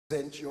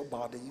Present your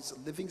bodies a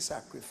living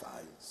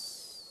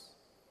sacrifice,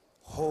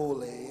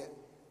 holy,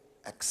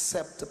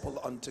 acceptable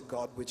unto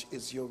God, which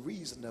is your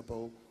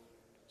reasonable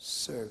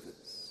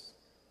service.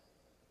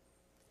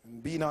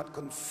 And be not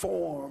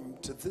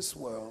conformed to this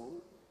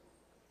world,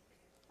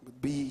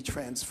 but be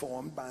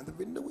transformed by the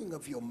renewing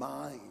of your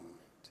mind,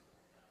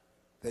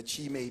 that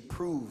ye may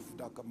prove,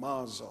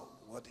 Dakamazo,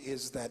 what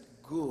is that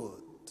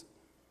good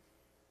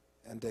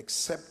and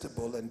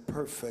acceptable and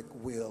perfect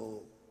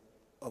will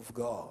of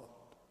God.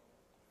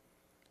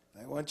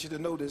 I want you to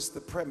notice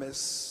the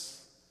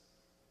premise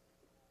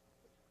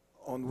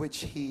on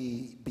which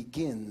he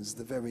begins,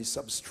 the very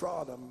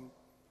substratum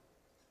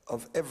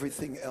of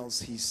everything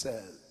else he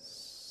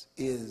says,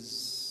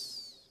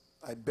 is,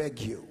 I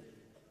beg you.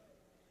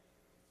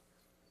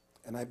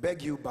 And I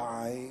beg you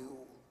by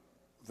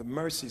the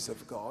mercies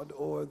of God,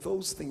 or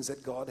those things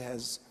that God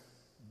has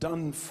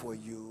done for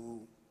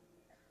you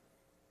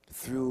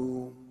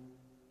through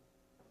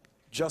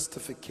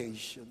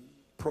justification,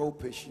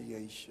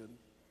 propitiation,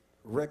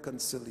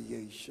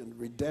 reconciliation,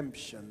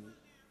 redemption,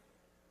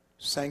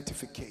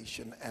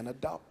 sanctification, and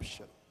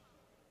adoption.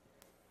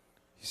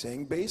 He's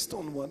saying, based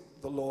on what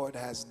the Lord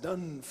has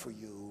done for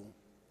you,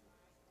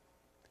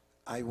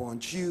 I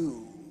want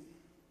you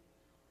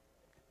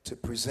to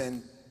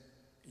present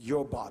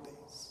your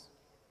bodies.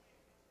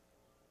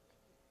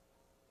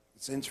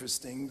 It's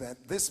interesting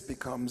that this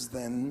becomes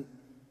then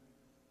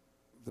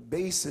the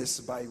basis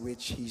by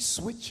which he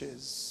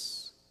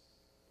switches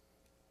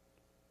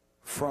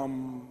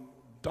from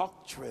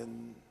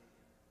doctrine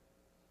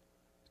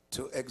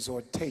to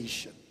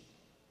exhortation.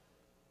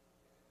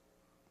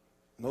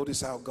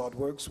 Notice how God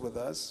works with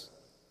us.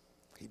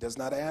 He does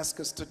not ask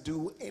us to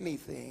do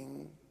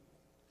anything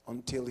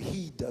until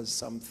he does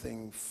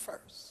something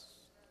first.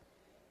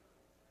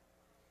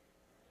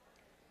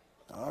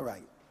 All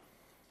right.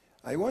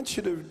 I want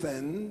you to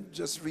then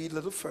just read a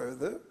little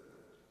further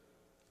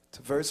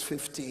to verse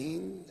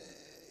 15.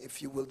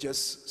 If you will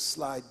just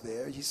slide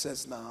there. He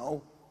says,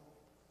 now,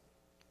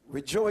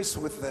 rejoice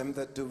with them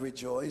that do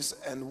rejoice,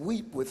 and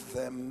weep with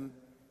them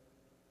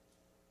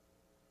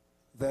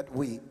that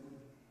weep.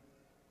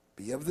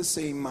 Be of the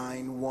same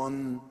mind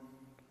one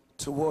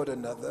toward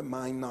another.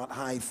 Mind not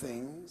high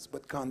things,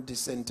 but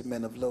condescend to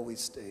men of low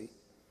estate.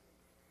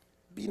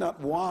 Be not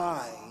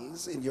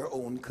wise in your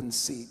own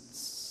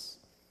conceits.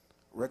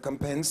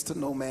 Recompense to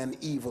no man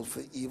evil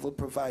for evil.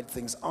 Provide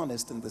things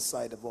honest in the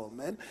sight of all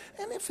men.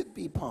 And if it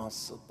be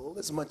possible,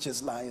 as much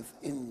as lieth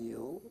in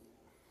you,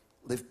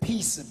 live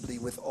peaceably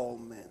with all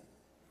men.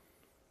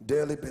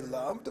 Dearly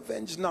beloved,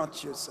 avenge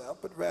not yourself,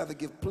 but rather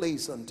give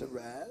place unto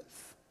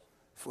wrath.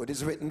 For it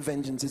is written,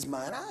 vengeance is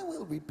mine, I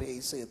will repay,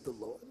 saith the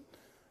Lord.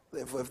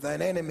 Therefore, if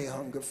thine enemy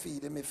hunger,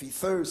 feed him. If he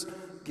thirst,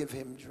 give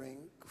him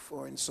drink.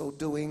 For in so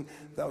doing,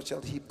 thou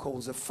shalt heap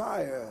coals of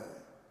fire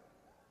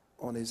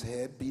on his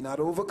head. Be not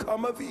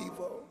overcome of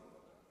evil,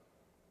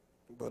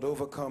 but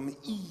overcome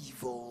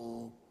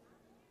evil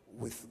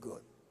with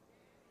good.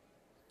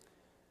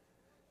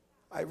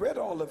 I read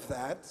all of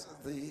that,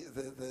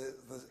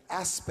 the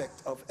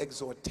aspect of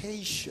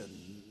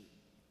exhortation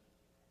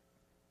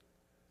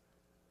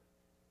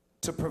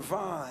to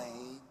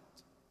provide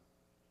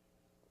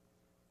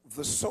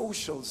the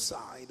social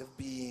side of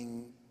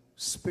being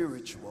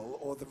spiritual,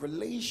 or the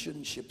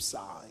relationship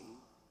side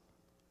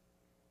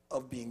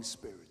of being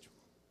spiritual.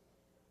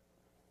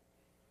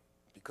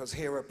 Because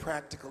here are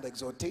practical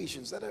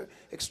exhortations that are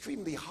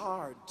extremely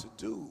hard to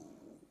do.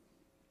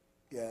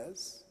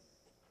 Yes?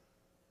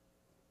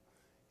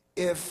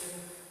 If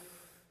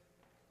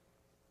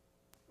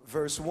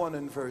verse 1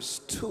 and verse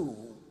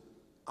 2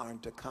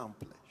 aren't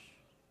accomplished.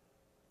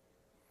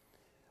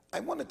 I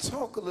want to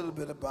talk a little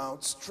bit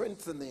about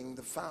strengthening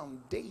the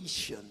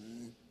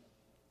foundation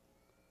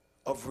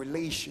of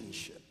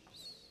relationships.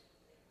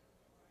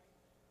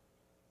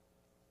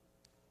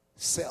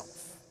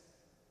 Self.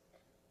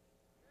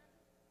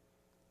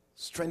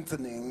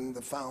 Strengthening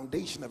the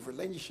foundation of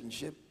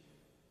relationship,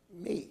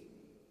 me.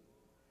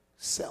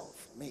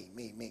 Self, me.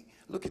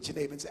 Look at your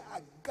neighbor and say, I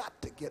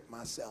got to get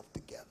myself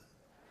together.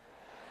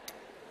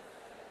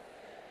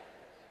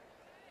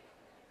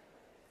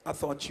 I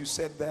thought you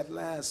said that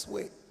last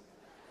week.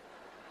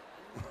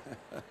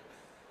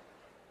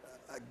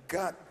 I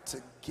got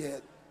to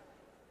get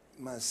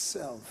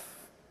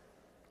myself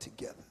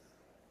together.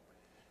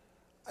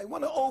 I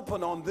want to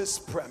open on this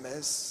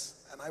premise,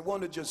 and I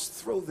want to just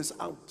throw this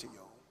out to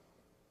you.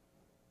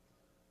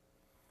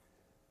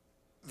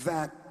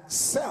 That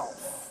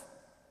self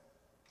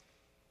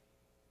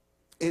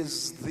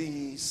is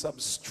the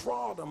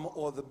substratum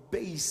or the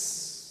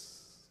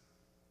base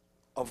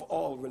of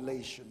all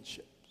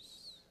relationships.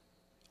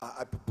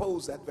 I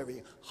propose that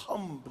very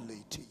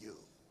humbly to you.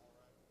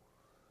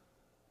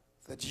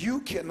 That you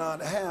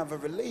cannot have a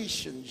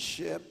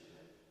relationship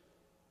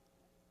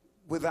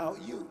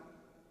without you.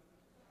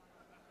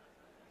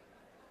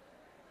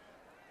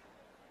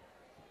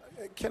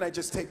 Can I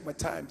just take my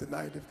time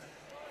tonight?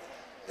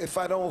 If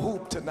I don't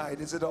hoop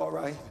tonight, is it all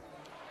right?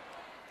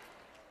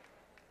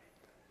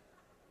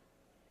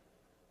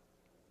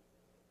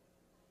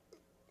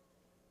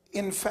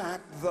 In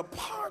fact, the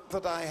part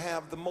that I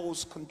have the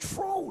most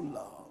control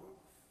of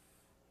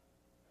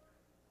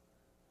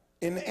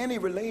in any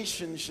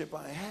relationship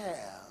I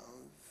have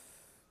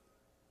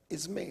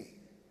is me.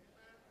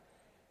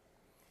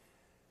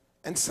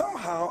 And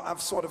somehow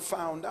I've sort of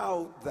found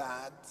out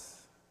that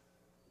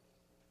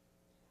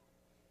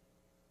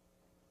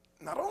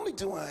not only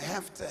do I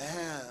have to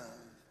have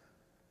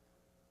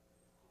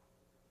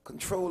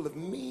control of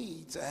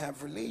me to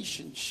have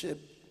relationship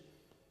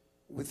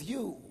with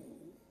you,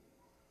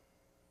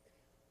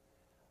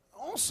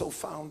 I also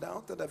found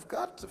out that I've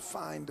got to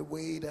find a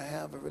way to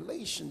have a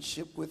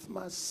relationship with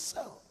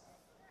myself.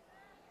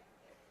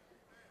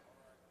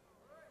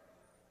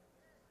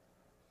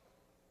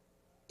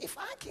 If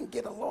I can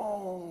get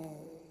along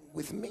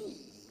with me,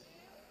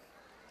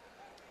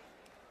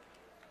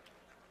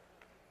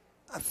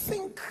 I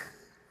think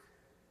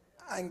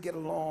I can get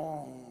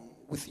along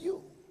with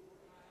you.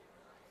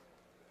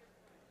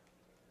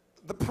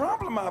 The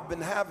problem I've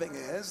been having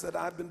is that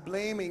I've been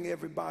blaming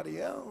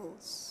everybody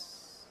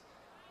else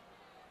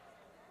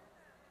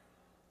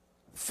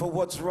for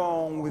what's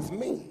wrong with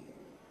me.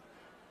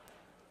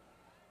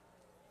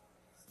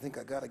 I think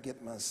I got to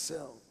get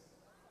myself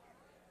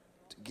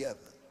together.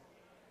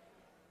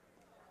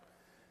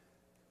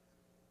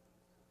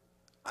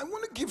 I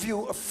want to give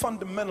you a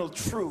fundamental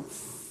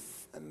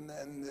truth, and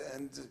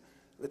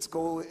let's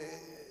go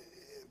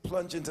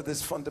plunge into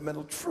this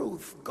fundamental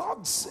truth.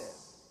 God said,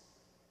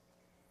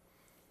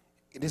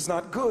 it is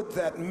not good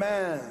that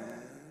man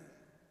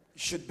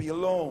should be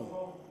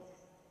alone.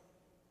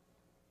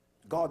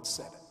 God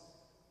said it.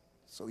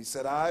 So he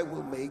said, I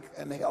will make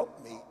an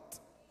helpmate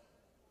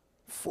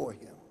for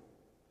him.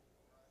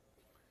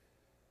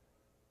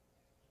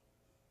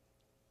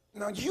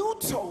 Now you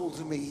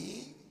told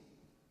me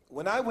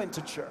when I went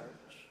to church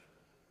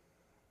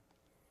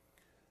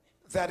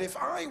that if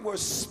I were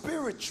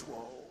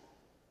spiritual,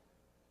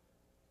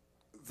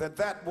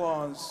 that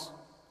was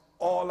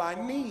all I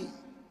need.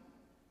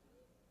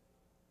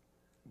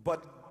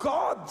 But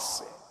God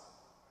said,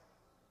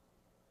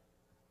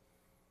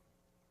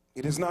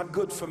 it is not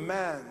good for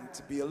man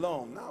to be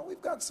alone. Now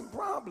we've got some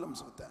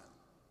problems with that.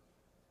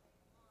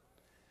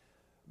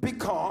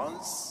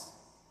 Because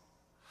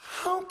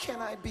how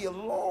can I be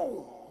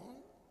alone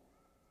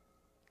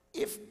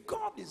if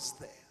God is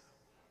there?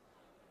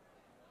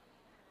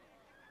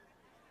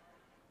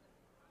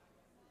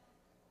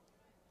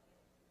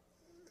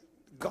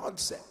 God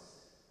said.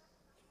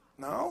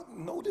 Now,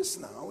 notice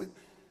now,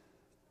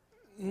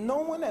 no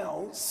one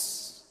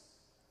else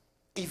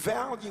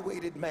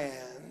evaluated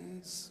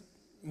man's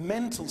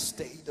mental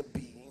state of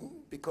being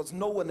because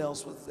no one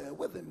else was there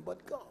with him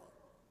but God.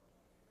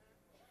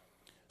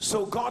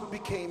 So God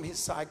became his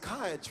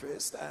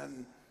psychiatrist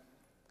and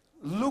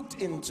looked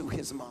into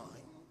his mind.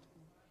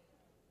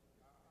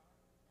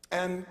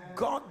 And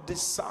God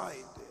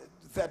decided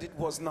that it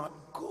was not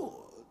good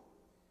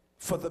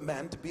for the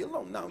man to be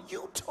alone. Now,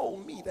 you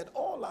told me that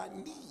all I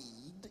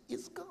need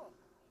is God.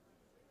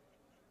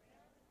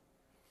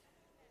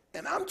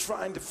 And I'm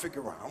trying to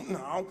figure out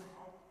now,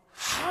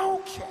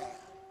 how can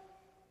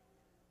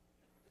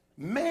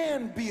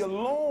man be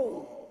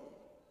alone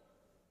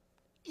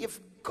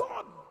if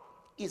God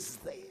is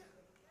there?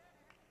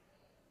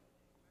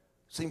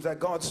 Seems like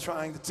God's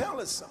trying to tell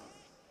us something.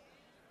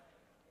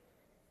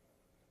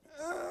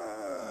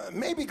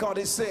 Maybe God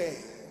is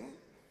saying,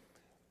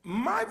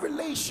 my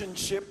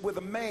relationship with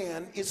a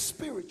man is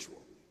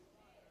spiritual.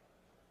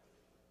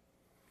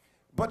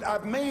 But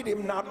I've made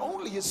him not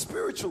only a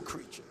spiritual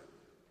creature,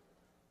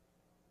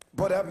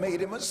 but I've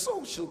made him a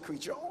social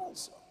creature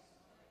also.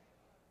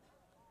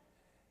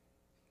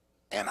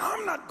 And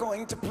I'm not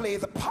going to play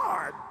the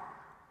part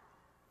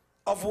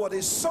of what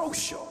is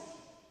social.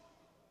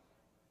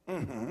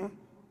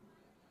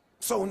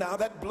 So now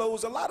that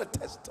blows a lot of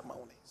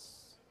testimonies.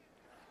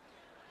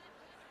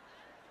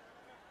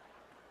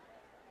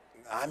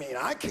 I mean,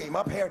 I came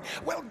up here,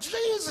 well,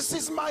 Jesus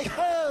is my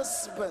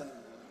husband,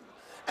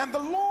 and the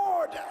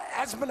Lord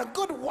has been a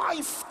good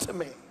wife to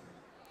me.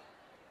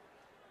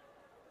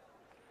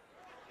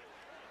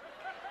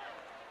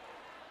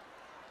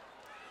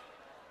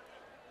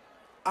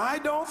 I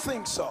don't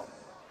think so.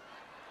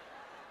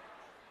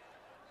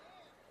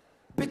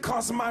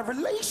 Because my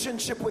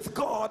relationship with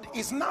God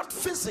is not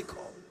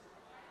physical.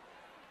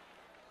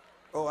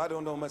 Oh, I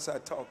don't know much I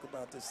talk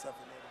about this stuff.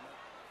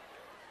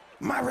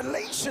 My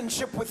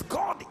relationship with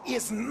God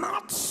is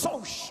not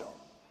social.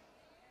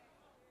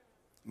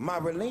 My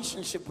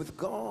relationship with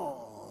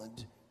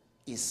God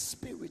is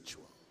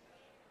spiritual.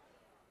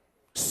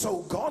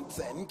 So God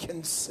then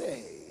can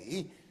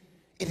say,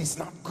 it is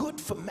not good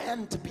for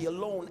man to be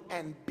alone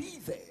and be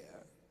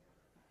there,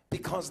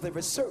 because there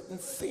are certain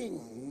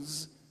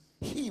things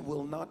he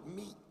will not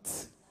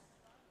meet,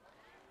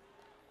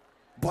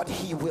 but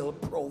he will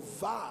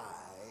provide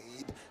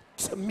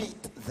to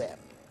meet them.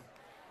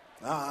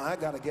 I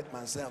got to get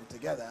myself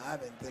together.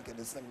 I've been thinking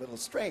this thing a little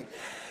strange.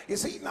 You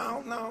see,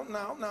 now,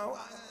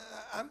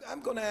 I'm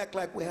going to act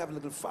like we have a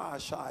little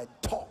fireside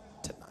talk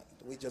tonight.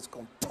 We just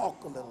gonna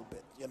talk a little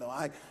bit. You know,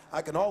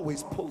 I can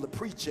always pull the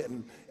preacher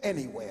in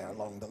anywhere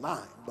along the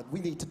line, but we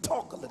need to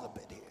talk a little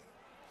bit here.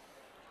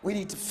 We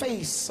need to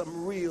face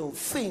some real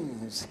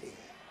things here.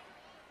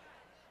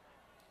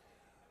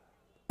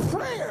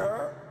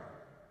 Prayer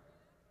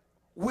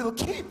will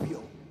keep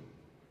you,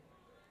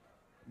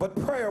 but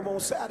prayer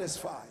won't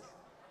satisfy you.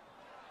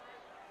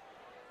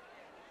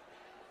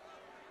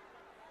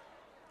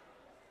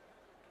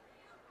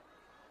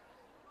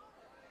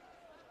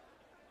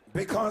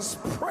 Because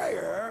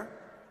prayer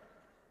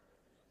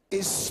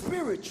is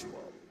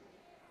spiritual.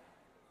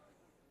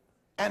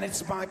 And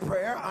it's my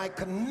prayer I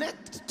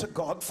connect to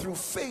God through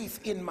faith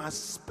in my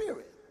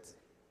spirit.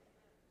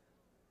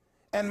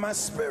 And my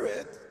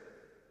spirit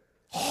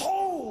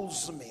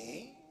holds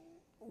me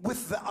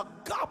with the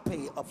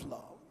agape of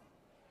love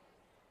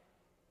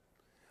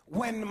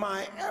when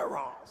my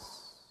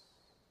eros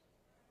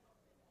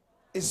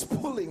is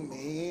pulling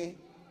me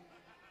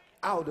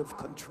out of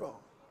control.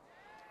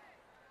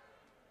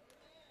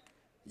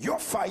 Your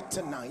fight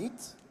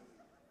tonight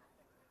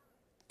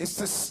is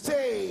to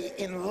stay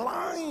in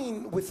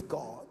line with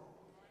God,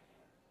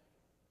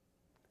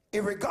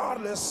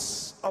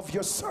 irregardless of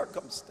your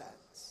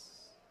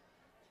circumstance.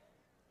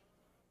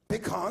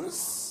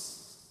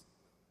 Because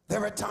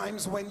there are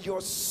times when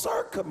your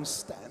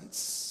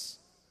circumstance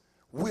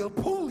will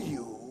pull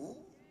you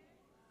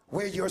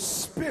where your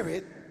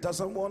spirit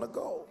doesn't want to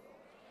go.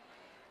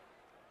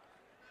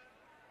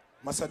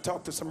 Must I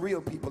talk to some real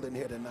people in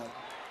here tonight?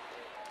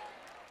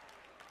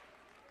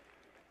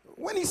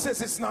 When he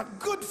says it's not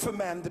good for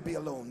man to be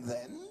alone,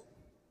 then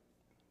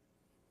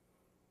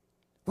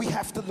we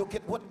have to look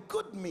at what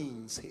good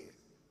means here.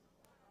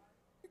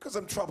 Because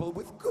I'm troubled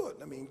with good.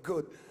 I mean,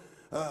 good,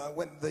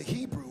 when the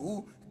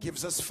Hebrew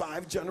gives us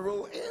 5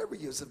 general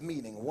areas of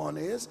meaning. One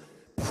is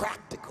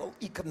practical,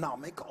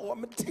 economic, or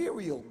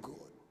material good.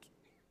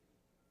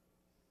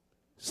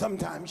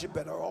 Sometimes you're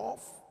better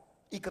off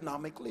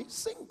economically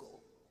single.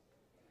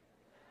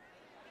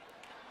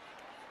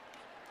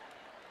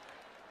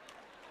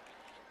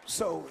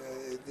 So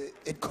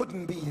it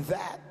couldn't be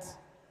that.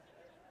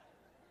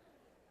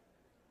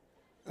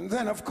 And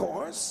then, of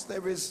course,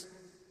 there is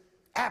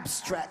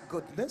abstract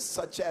goodness,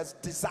 such as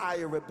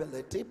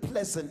desirability,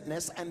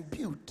 pleasantness, and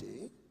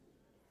beauty.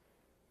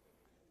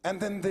 And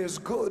then there's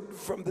good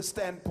from the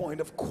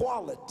standpoint of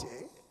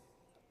quality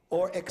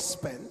or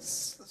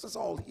expense. This is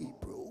all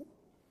Hebrew.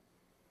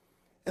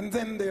 And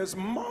then there's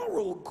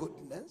moral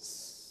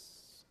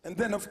goodness. And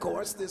then, of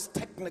course, there's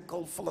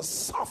technical,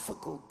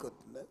 philosophical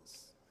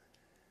goodness.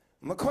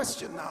 And the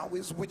question now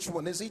is, which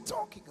one is he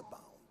talking about?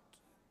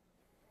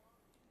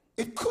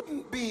 It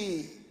couldn't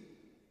be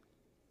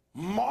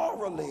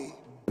morally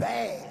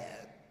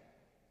bad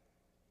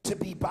to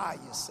be by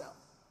yourself.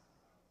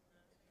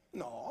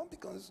 No,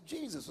 because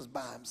Jesus was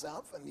by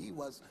himself and he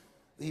was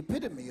the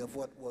epitome of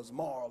what was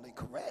morally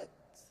correct.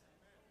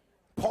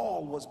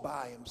 Paul was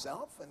by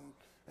himself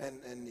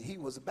and he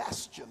was a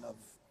bastion of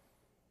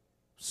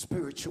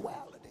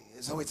spirituality.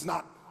 So it's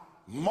not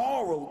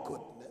moral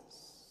goodness.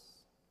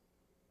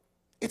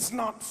 It's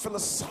not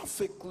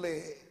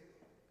philosophically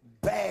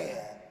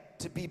bad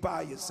to be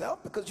by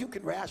yourself, because you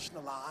can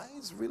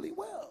rationalize really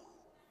well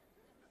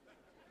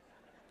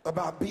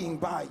about being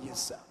by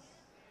yourself.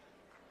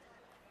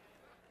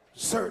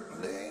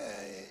 Certainly,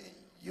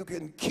 you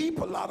can keep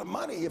a lot of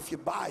money if you're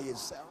by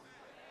yourself.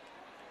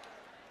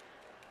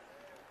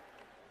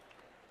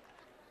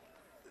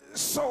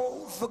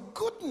 So the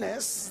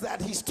goodness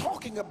that he's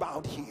talking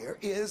about here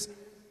is,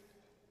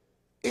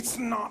 it's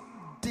not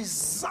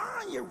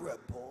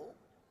desirable,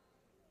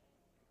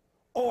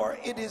 or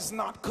it is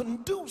not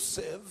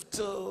conducive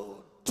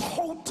to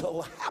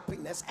total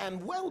happiness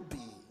and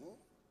well-being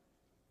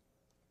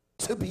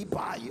to be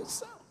by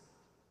yourself,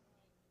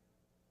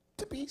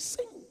 to be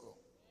single.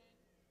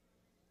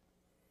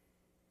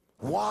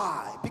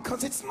 Why?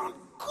 Because it's not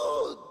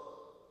good,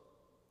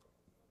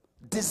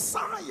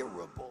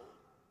 desirable.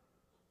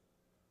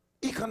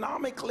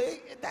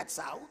 Economically, that's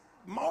out.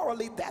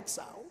 Morally, that's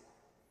out.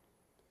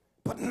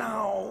 But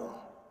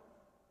now,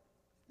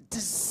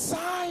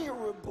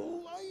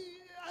 desirable,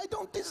 I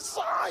don't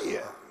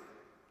desire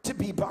to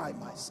be by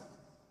myself.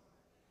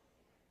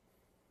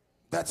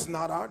 That's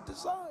not our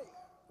desire.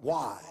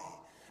 Why?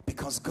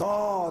 Because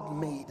God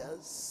made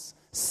us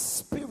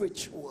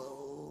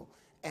spiritual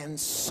and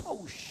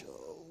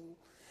social.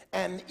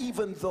 And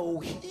even though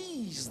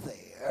he's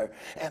there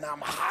and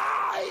I'm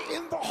high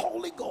in the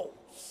Holy Ghost,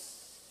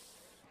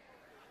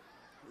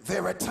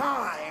 there are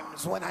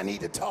times when I need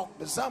to talk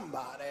to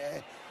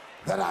somebody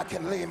that I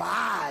can lay my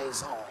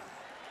eyes on.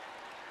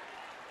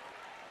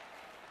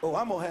 Oh,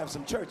 I'm gonna have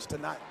some church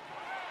tonight.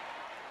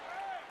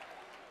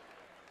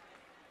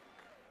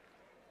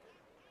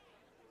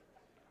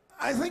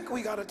 I think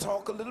we got to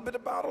talk a little bit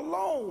about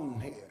alone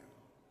here.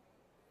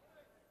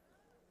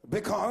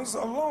 Because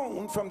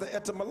alone, from the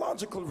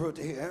etymological root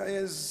here,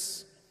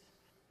 is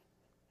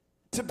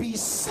to be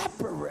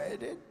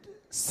separated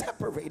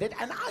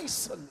and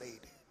isolated.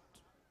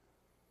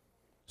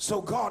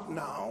 So God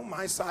now,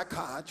 my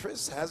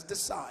psychiatrist, has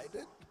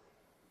decided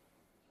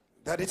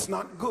that it's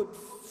not good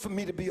for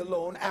me to be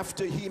alone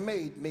after he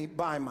made me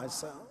by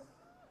myself.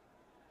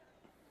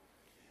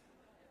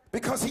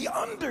 Because he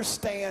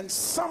understands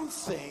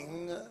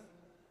something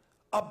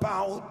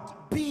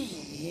about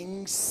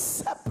being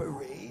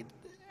separated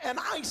and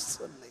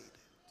isolated.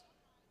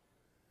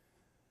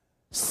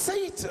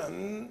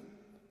 Satan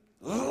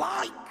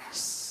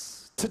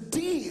likes to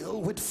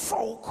deal with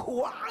folk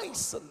who are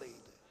isolated.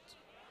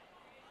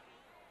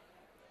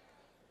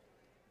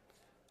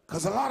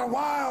 Because a lot of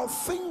wild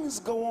things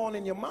go on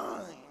in your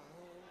mind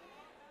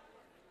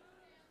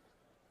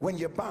when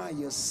you're by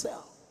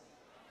yourself.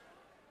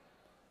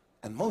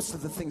 And most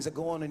of the things that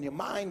go on in your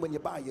mind when you're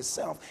by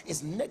yourself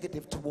is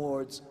negative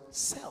towards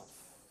self.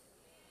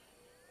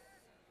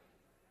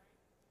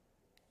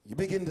 You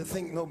begin to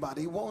think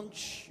nobody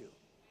wants you.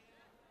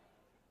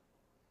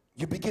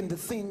 You begin to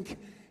think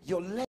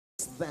you're less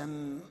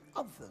than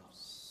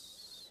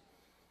others.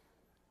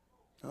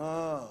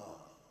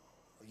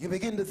 You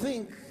begin to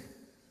think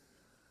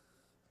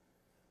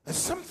that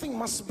something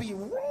must be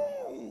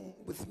wrong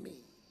with me.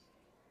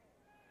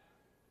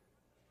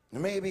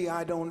 Maybe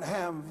I don't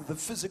have the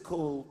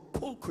physical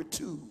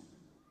pulchritude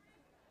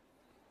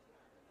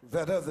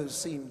that others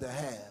seem to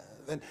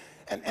have.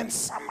 And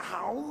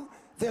somehow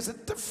there's a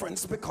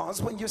difference, because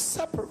when you're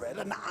separate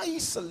and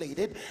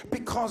isolated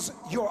because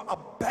you're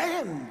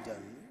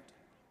abandoned,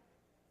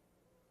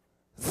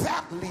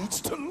 that leads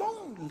to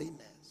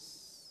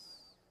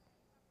loneliness,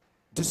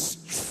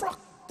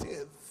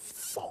 destructive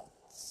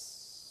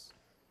thoughts,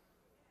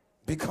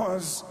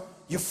 because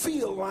you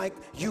feel like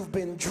you've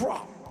been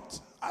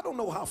dropped. I don't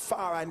know how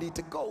far I need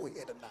to go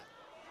here tonight.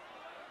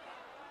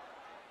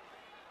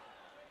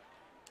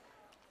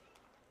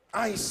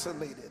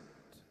 Isolated.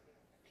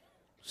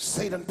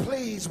 Satan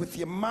plays with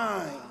your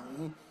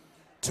mind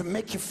to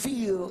make you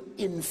feel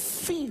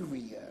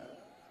inferior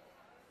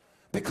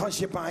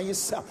because you're by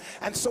yourself.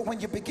 And so when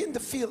you begin to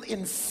feel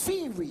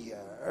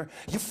inferior,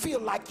 you feel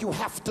like you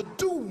have to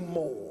do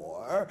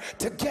more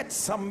to get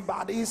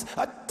somebody's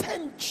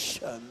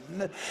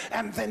attention.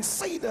 And then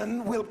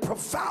Satan will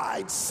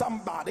provide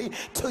somebody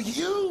to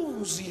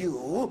use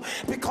you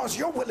because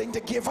you're willing to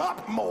give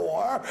up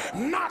more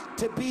not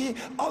to be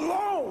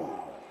alone.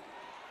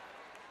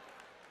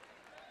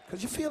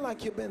 Because you feel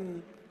like you've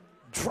been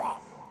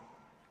dropped.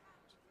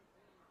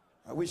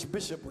 I wish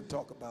Bishop would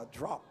talk about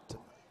dropped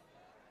tonight.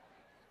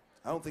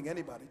 I don't think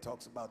anybody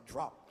talks about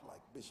dropped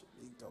like Bishop.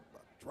 He can talk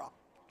about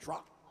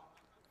drop.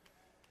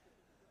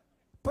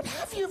 But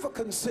have you ever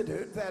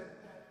considered that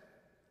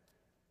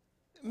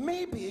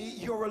maybe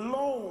you're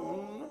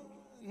alone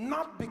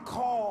not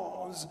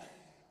because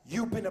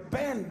you've been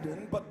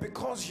abandoned, but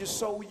because you're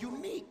so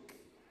unique?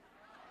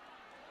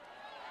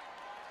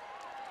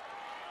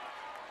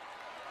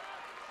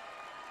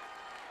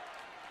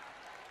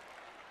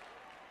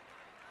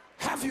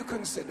 Have you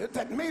considered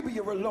that maybe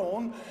you're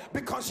alone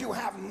because you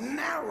have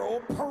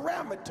narrow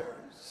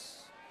parameters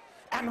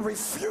and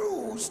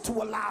refuse to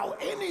allow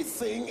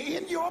anything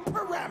in your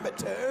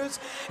parameters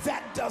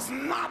that does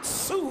not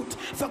suit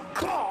the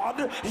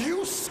God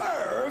you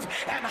serve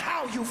and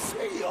how you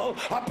feel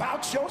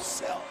about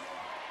yourself?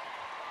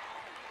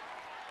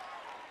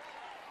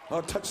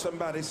 Or touch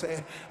somebody,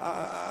 say,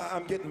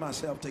 I'm getting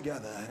myself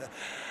together.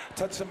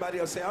 Touch somebody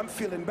else, say, I'm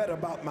feeling better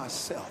about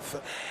myself.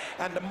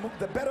 And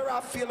the better I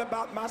feel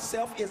about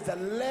myself is the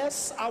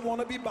less I want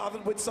to be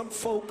bothered with some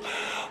folk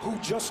who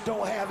just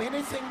don't have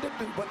anything to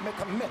do but make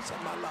a mess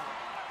of my life.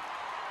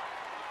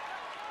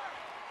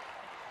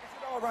 Is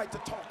it all right to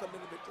talk a little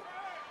bit?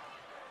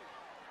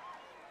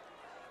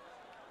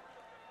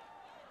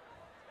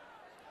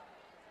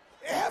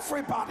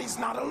 Everybody's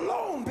not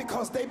alone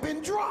because they've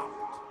been dropped.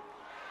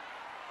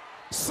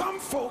 Some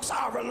folks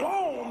are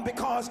alone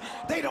because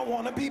they don't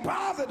want to be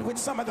bothered with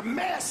some of the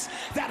mess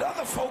that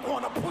other folk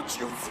want to put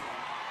you through.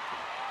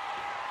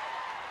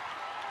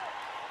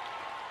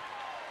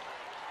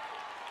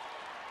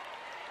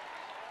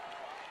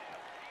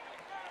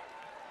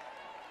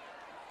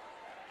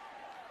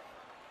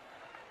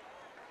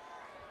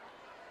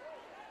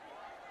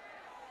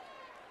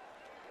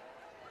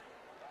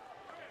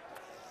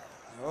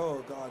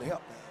 Oh, God,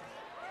 help me.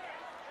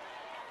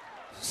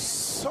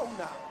 So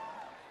now,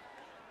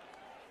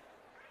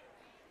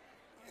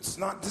 it's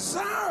not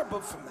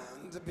desirable for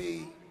man to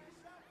be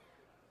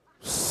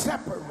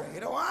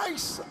separated or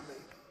isolated.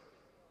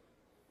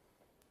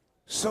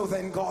 So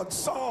then God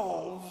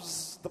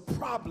solves the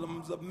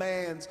problems of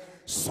man's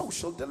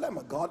social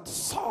dilemma. God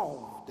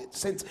solved it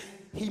since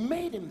he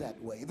made him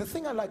that way. The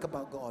thing I like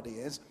about God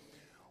is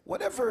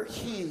whatever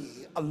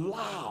he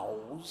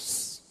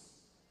allows,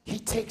 he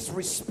takes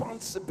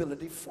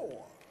responsibility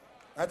for.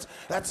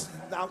 That's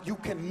now you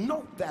can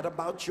note that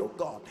about your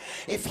God.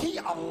 If he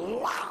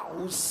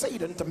allows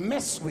Satan to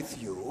mess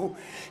with you,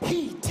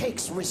 he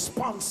takes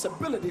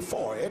responsibility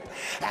for it,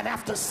 and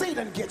after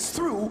Satan gets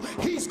through,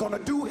 he's gonna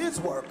do his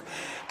work,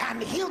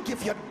 and he'll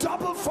give you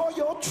double for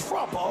your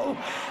trouble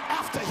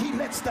after he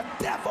lets the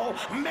devil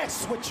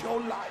mess with your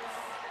life.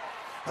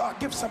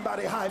 Give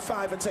somebody a high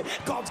five and say,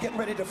 God's getting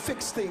ready to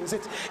fix things.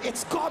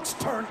 It's God's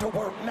turn to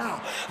work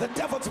now. The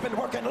devil's been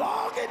working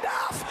long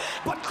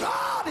enough, but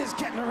God is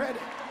getting ready.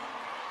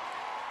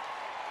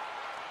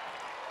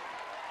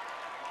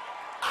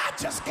 I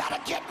just got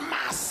to get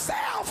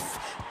myself.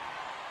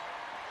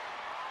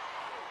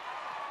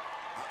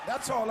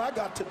 That's all I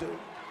got to do.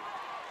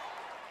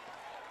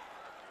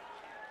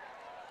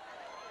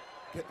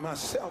 Get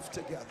myself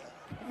together.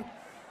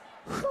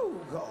 Whew,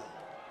 God.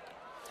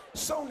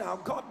 So now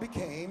God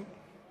became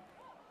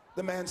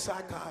the man's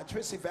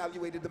psychiatrist,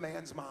 evaluated the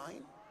man's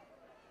mind.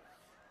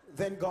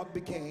 Then God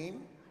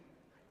became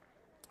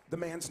the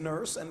man's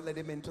nurse and led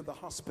him into the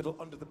hospital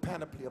under the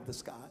panoply of the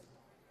sky.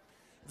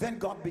 Then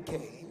God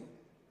became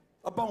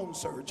a bone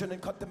surgeon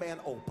and cut the man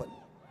open.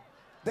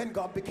 Then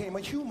God became a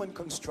human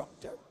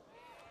constructor,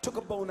 took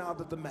a bone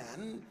out of the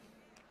man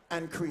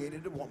and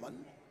created a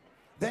woman.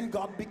 Then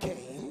God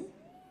became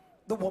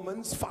the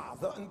woman's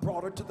father and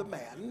brought her to the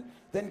man.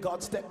 Then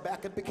God stepped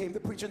back and became the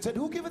preacher and said,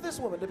 who giveth this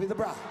woman to be the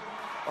bride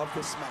of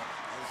this man?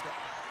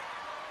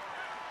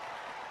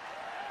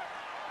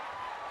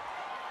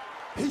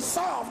 He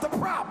solved the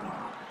problem.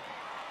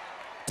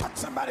 Touch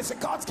somebody and say,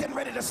 God's getting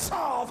ready to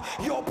solve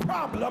your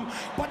problem,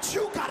 but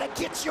you got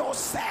to get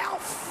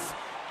yourself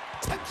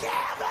together.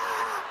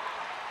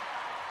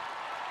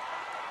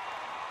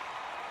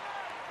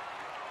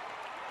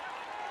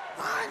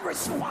 I'm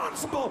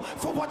responsible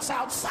for what's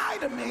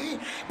outside of me,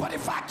 but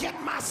if I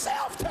get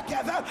myself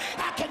together,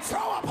 I can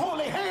throw up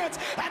holy hands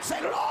and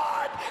say, Lord,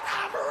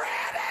 I'm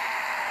ready.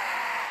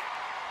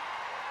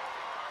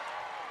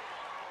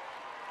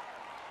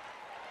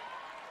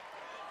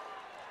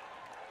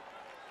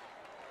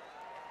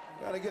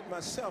 I gotta get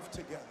myself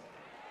together.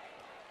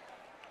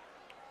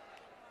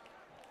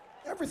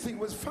 Everything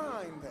was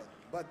fine then,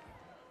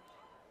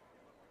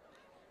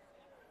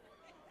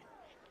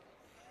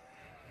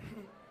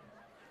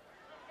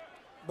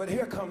 but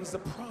here comes the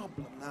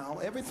problem now.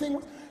 Everything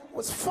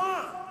was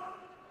fine.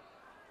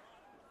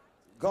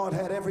 God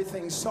had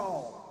everything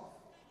solved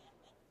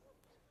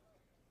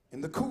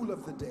in the cool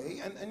of the day.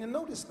 And you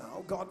notice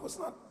now, God was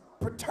not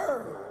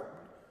perturbed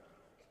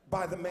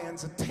by the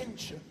man's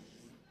attention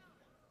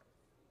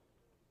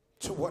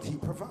to what he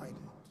provided.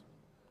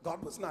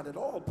 God was not at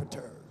all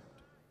perturbed.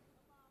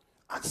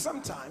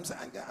 Sometimes,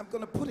 I'm going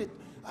to put it,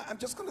 I'm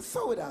just going to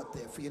throw it out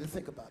there for you to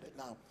think about it.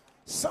 Now,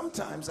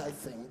 sometimes I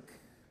think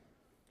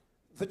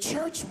the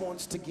church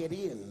wants to get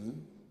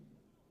in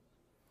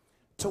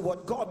to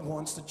what God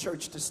wants the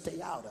church to stay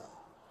out of.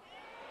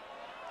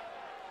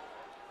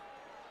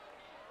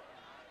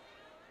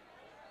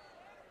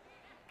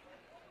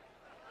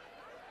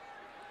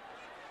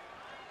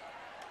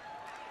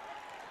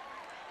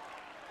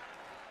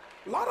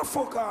 A lot of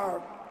folk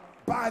are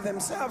by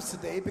themselves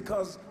today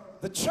because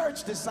the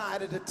church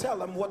decided to tell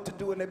them what to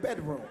do in their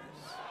bedrooms.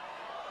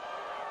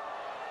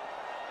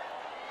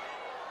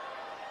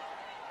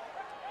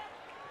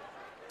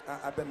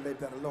 I better leave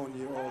that alone,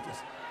 you all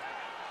just.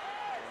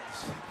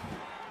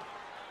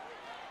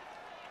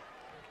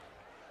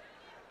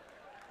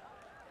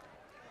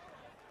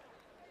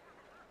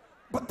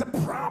 But the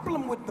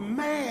problem with the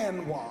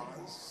man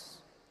was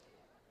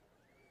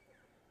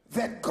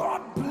that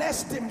God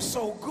blessed him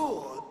so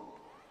good,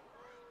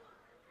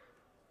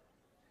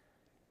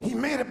 he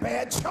made a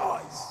bad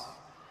choice.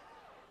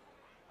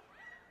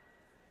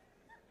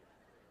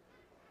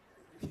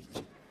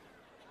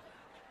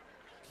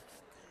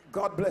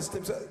 God blessed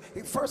him. So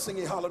the first thing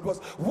he hollered was,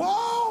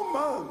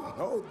 woman!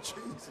 Oh,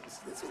 Jesus.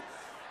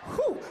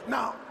 Whew.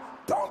 Now,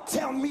 don't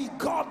tell me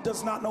God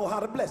does not know how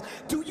to bless.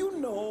 Do you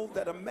know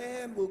that a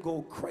man will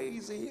go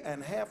crazy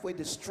and halfway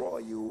destroy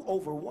you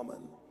over a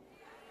woman?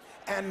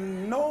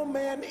 And no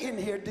man in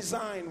here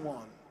designed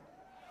one.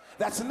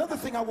 That's another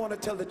thing I want to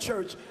tell the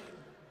church.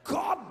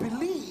 God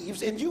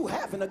believes in you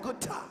having a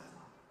good time.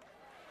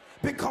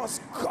 Because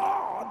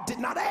God did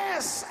not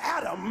ask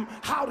Adam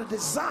how to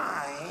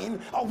design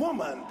a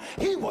woman.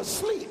 He was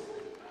asleep.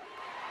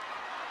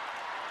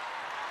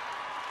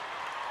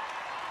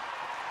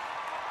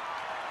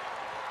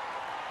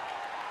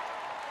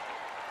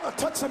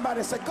 Touch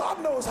somebody and say,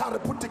 God knows how to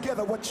put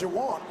together what you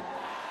want.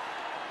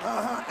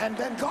 And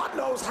then God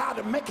knows how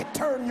to make it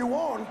turn you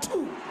on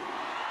too.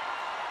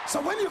 So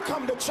when you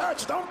come to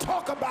church, don't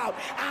talk about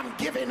I'm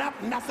giving up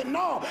nothing.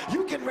 No,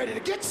 you getting ready to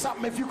get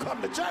something if you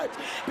come to church,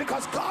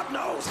 because God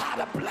knows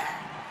how to bless.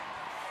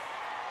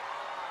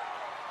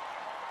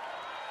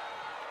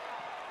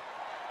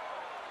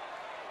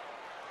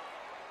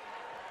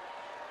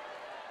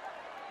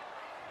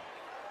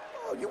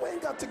 Oh, you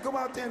ain't got to go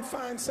out there and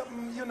find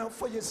something,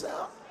 for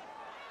yourself.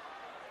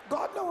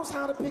 God knows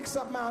how to pick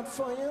something out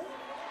for you.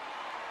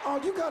 All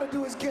you got to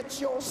do is get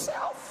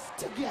yourself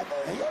together.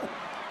 Yeah?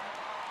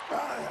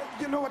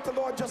 You know what the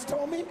Lord just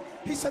told me?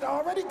 He said, I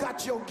already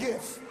got your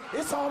gift.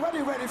 It's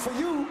already ready for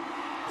you.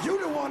 You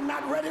the one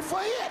not ready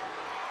for it.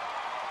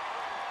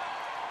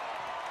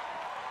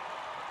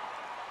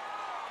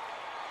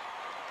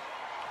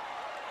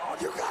 All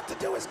you got to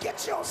do is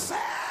get yourself.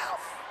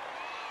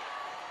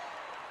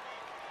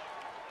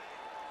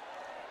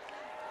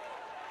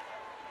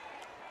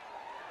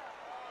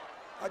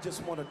 I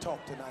just want to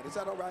talk tonight. Is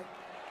that all right?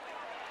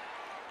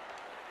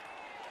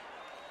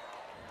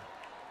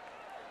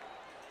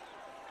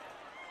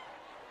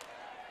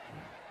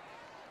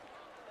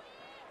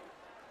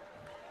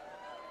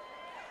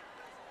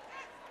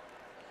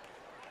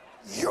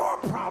 Your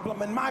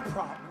problem and my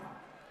problem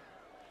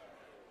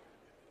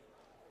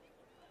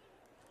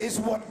is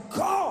what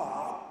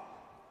God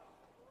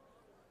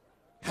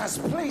has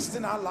placed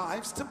in our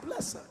lives to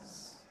bless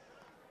us.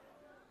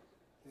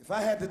 If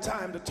I had the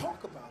time to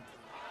talk about it,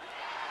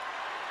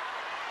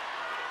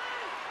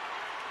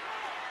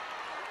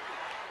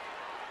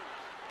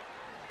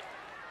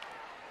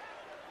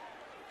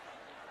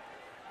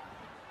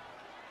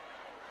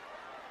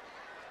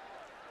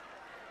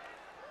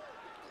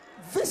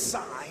 this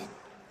side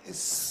is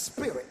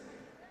spirit.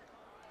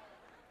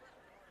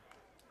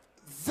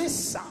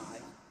 This side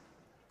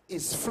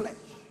is flesh.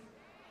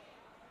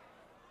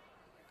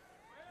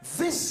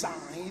 This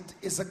side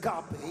is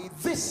agape.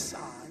 This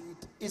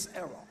side is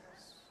eros.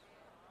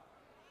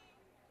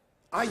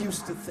 I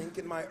used to think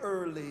in my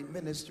early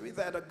ministry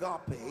that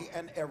agape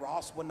and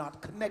eros were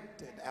not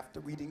connected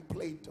after reading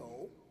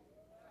Plato.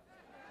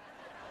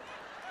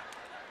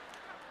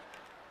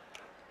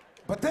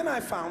 But then I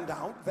found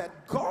out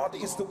that God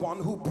is the one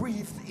who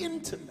breathed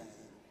into man.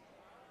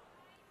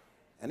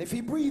 And if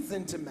he breathed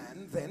into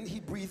man, then he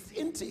breathed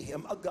into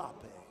him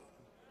agape.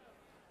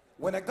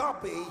 When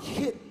agape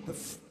hit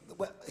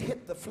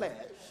the flesh,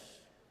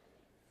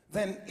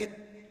 then it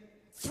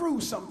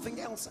threw something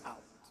else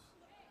out.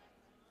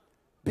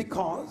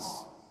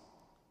 Because,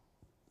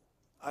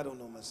 I don't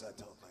know much I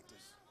talk like this.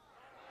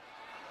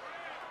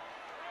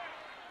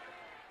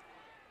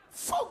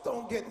 Folk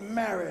don't get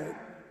married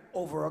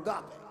over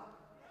agape.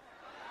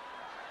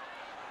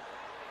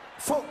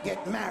 Folk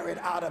get married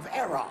out of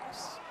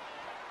eros.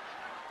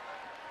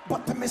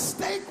 But the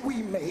mistake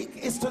we make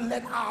is to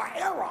let our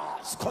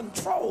eros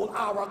control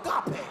our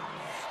agape.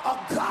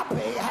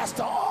 Agape has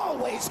to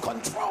always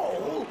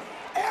control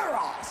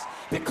eros,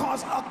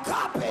 because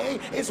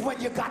agape is when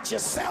you got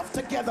yourself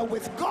together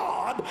with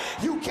God,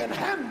 you can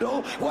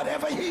handle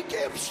whatever he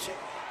gives you.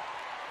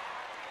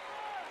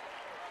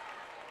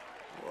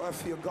 Oh, I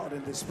feel God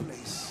in this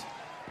place.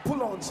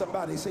 Pull on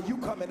somebody, say, you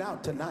coming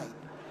out tonight.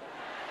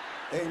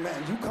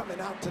 Amen. You coming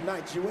out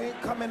tonight. You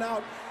ain't coming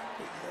out,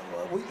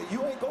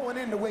 you ain't going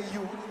in the way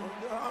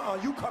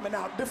you coming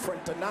out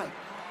different tonight.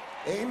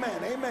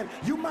 Amen, amen.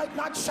 You might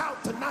not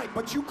shout tonight,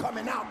 but you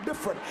coming out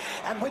different.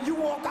 And when you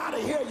walk out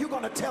of here, you're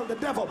going to tell the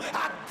devil,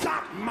 I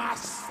got my...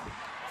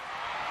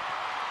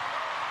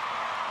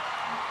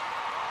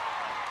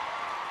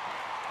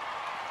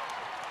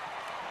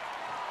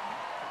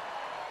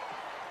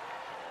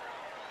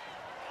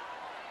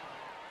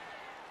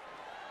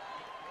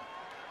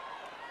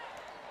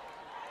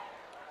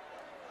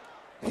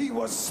 He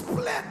was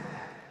split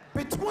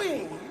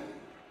between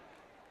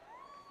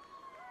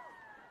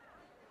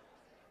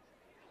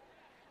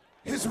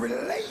his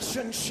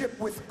relationship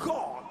with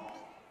God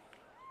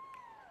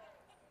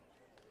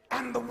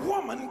and the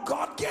woman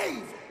God gave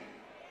him.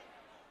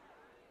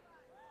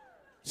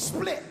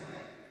 Split.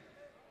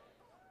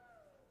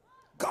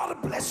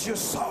 God bless you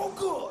so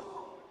good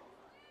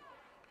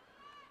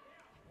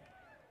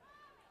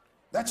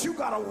that you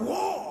got a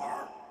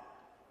war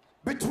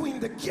between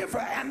the giver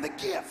and the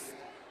gift.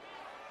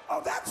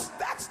 Oh,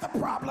 that's the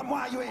problem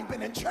why you ain't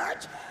been in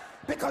church.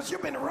 Because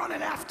you've been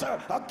running after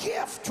a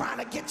gift, trying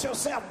to get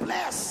yourself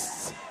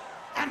blessed,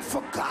 and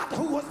forgot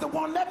who was the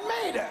one that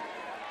made her.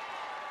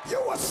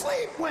 You were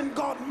asleep when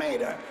God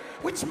made her,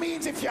 which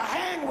means if you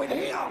hang with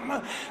him,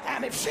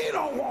 and if she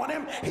don't want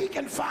him, he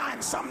can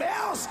find something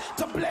else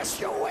to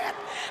bless you with.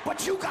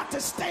 But you got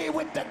to stay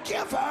with the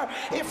giver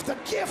if the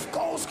gift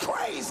goes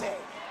crazy.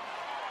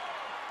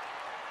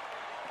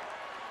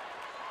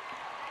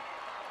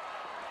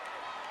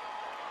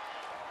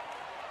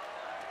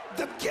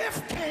 The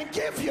gift can't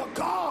give you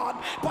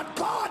God, but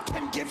God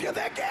can give you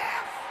the gift.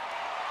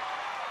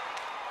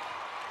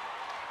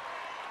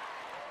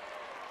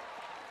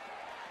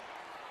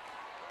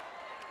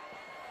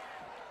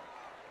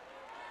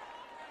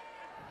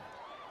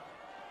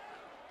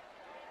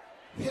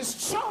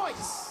 His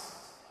choice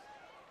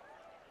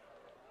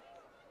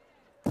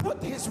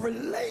put his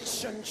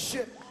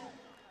relationship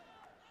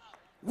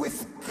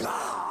with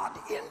God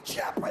in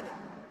jeopardy.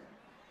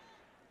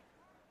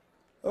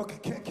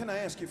 Okay, can I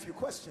ask you a few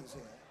questions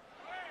here?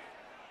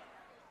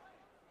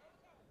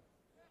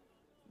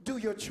 Do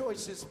your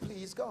choices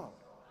please God?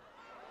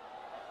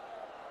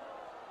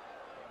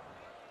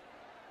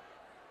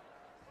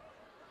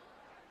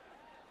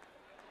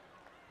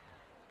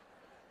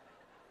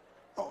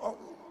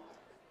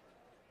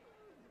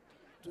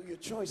 Do your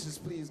choices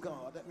please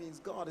God? That means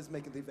God is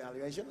making the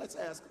evaluation. Let's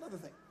ask another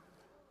thing.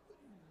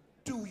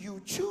 Do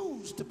you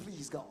choose to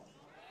please God?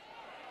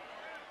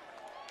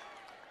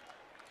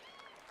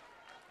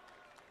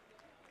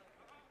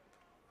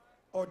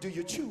 Or do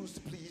you choose to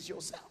please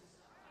yourself?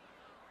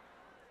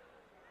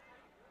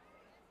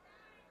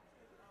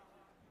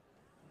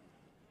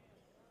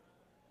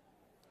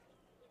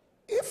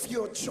 If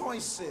your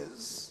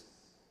choices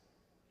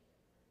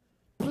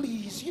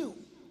please please you,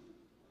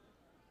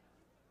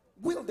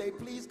 will they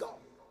please God?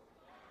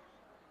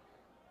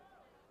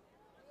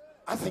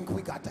 I think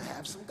we got to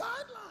have some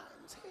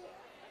guidelines here,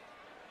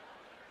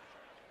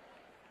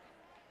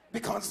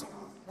 because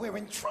we're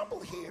in trouble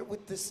here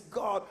with this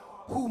God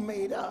who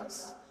made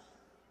us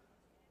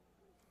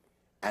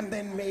and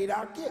then made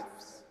our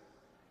gifts.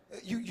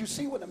 You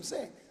see what I'm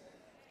saying?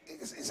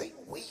 See,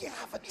 we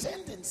have a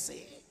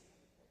tendency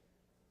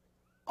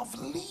of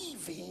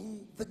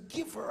leaving the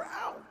giver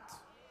out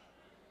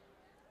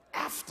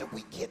after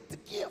we get the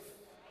gift.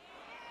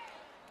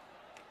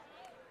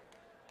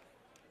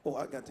 Oh,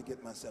 I got to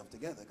get myself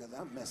together because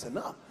I'm messing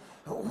up.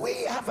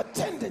 We have a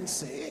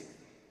tendency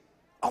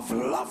of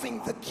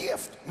loving the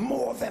gift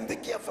more than the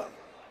giver.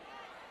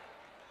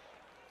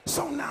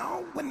 So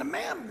now when the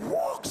man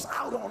walks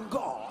out on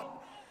God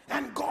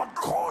and God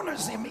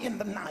corners him in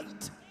the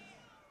night,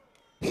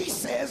 he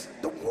says,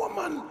 the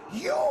woman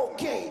you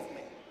gave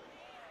me.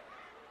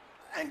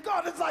 And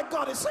God is like,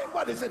 God is saying,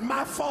 what, is it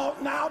my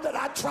fault now that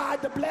I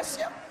tried to bless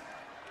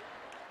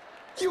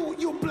you?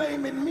 You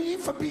blaming me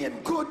for being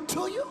good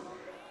to you?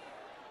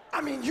 I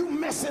mean, you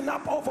messing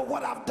up over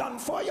what I've done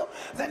for you?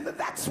 Then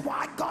that's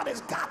why God has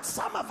got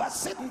some of us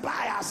sitting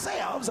by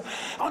ourselves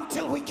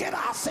until we get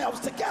ourselves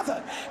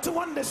together to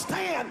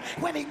understand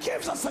when he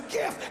gives us a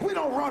gift, we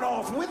don't run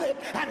off with it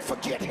and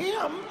forget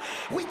him.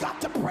 We got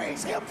to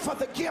praise him for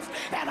the gift,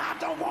 and I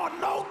don't want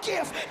no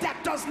gift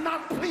that does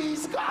not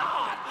please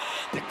God,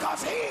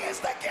 because he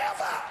is the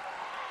giver.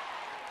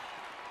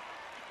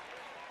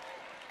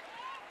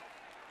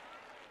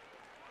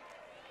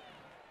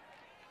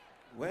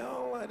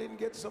 Well, I didn't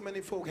get so many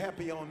folk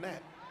happy on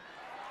that.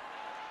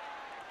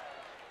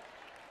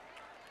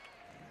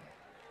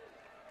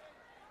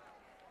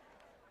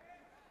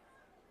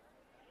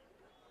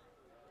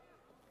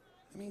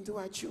 I mean, do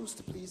I choose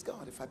to please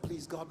God? If I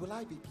please God, will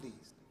I be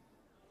pleased?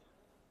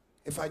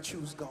 If I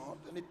choose God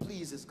and it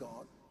pleases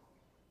God,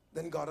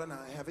 then God and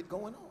I have it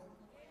going on.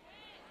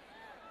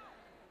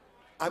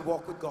 I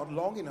walk with God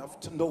long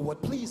enough to know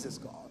what pleases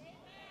God.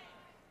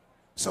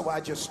 So I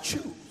just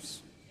choose.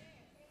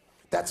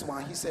 That's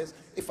why he says,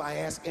 if I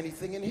ask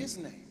anything in his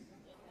name,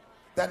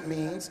 that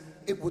means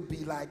it would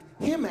be like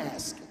him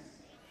asking.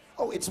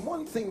 Oh, it's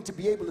one thing to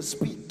be able to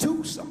speak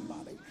to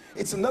somebody.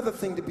 It's another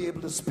thing to be able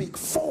to speak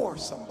for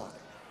somebody.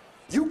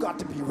 You got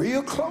to be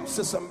real close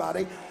to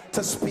somebody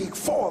to speak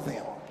for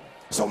them.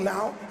 So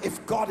now,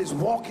 if God is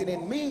walking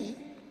in me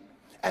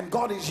and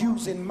God is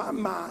using my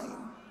mind,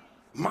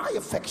 my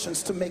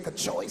affections to make a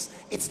choice,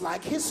 it's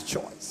like his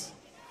choice.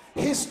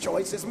 His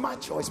choice is my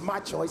choice. My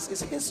choice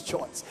is his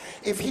choice.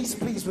 If he's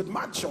pleased with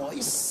my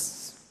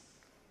choice,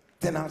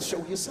 then I'll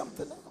show you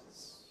something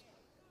else.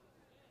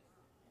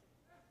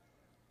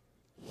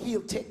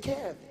 He'll take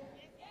care of it.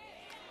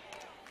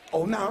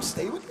 Oh, now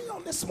stay with me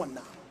on this one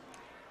now.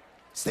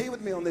 Stay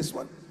with me on this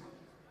one.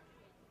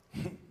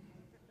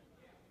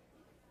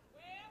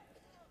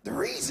 The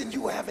reason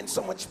you're having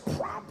so much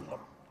problem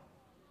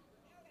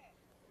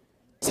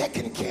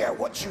taking care of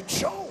what you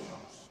chose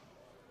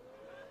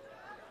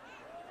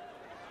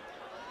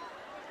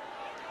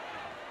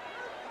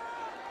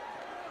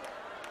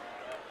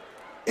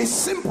is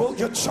simple.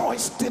 Your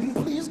choice didn't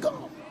please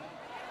God.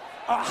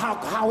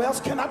 How else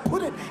can I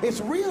put it?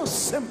 It's real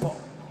simple.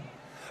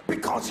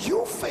 Because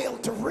you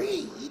failed to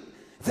read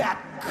that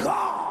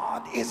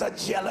God is a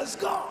jealous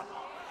God.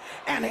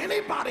 And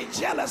anybody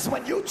jealous,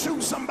 when you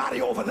choose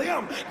somebody over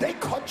them, they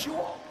cut you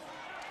off.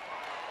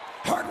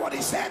 Heard what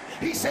he said?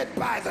 He said,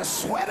 by the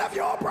sweat of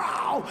your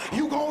brow,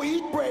 you gonna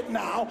eat bread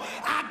now.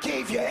 I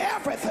gave you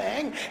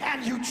everything,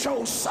 and you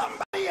chose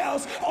somebody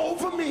else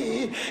over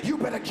me. You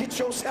better get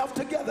yourself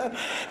together,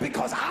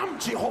 because I'm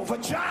Jehovah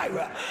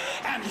Jireh,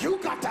 and you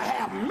got to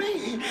have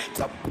me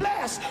to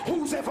bless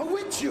who's ever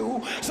with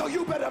you. So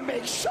you better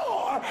make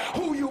sure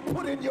who you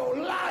put in your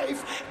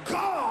life,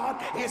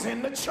 God is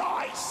in the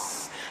choice.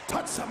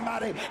 Touch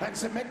somebody and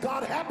say, make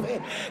God happy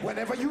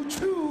whenever you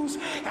choose,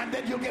 and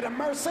then you'll get a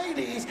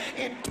Mercedes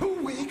in 2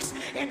 weeks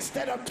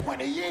instead of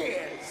 20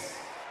 years.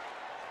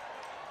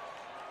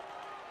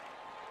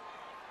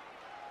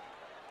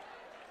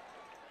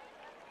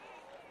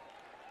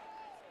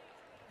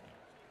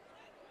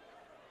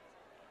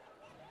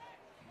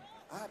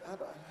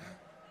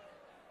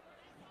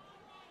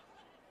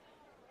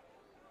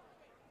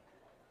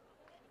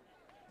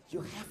 You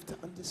have to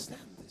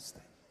understand this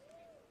thing.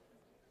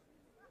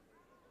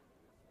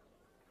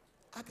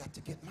 I got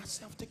to get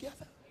myself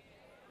together,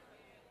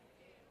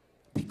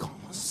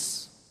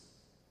 because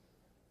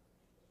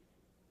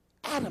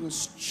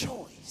Adam's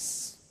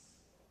choice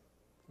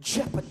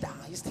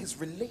jeopardized his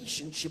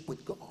relationship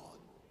with God.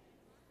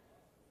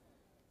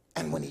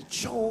 And when he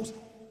chose,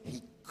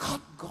 he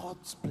cut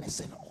God's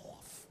blessing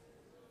off.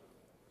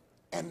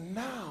 And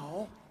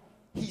now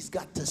he's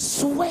got to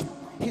sweat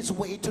his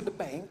way to the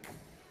bank,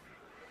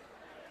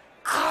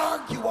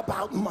 argue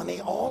about money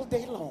all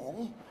day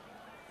long,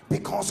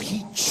 because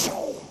he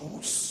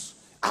chose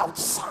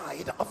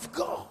outside of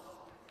God.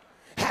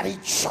 Had he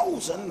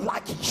chosen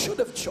like he should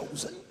have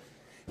chosen,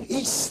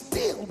 he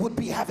still would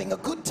be having a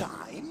good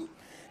time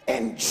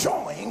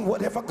enjoying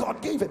whatever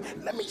God gave him.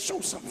 Let me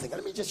show something.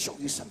 Let me just show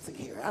you something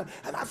here.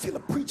 And I feel a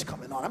preach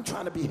coming on. I'm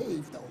trying to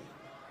behave though.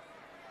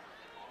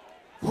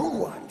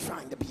 Who I'm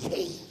trying to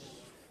behave.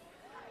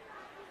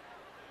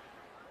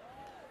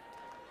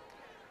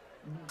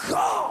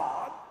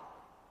 God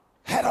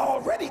had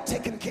already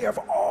taken care of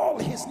all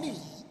his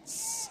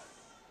needs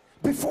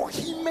before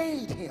he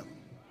made him.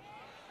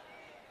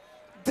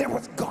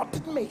 God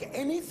didn't make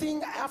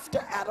anything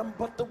after Adam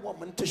but the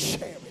woman to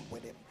share it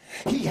with him.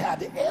 He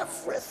had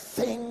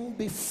everything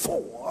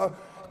before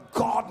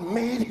God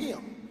made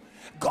him.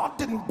 God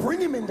didn't bring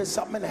him into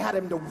something and had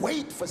him to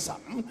wait for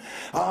something.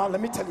 Let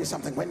me tell you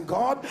something. When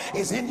God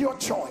is in your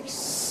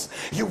choice,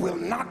 you will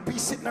not be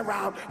sitting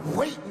around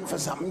waiting for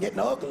something getting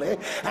ugly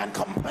and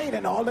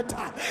complaining all the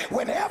time.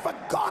 Whenever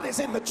God is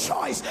in the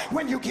choice,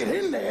 when you get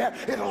in there,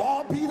 it'll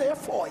all be there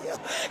for you.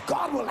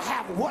 God will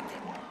have what...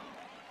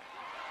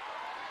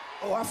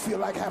 Oh, I feel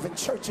like having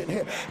church in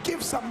here.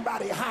 Give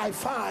somebody a high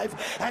five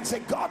and say,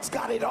 God's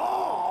got it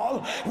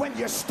all when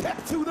you step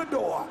through the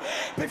door.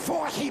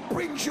 Before he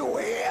brings you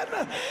in,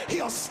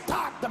 he'll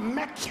start the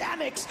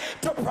mechanics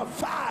to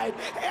provide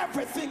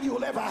everything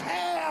you'll ever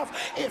have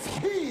if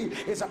he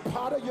is a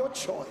part of your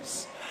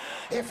choice.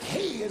 If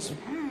he is,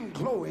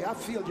 glory, I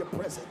feel your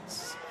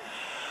presence.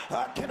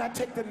 Can I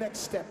take the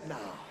next step now?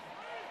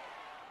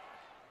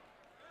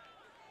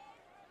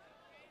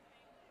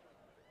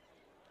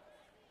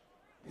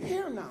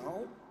 Here now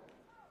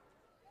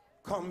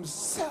comes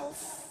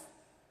self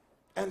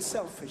and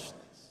selfishness.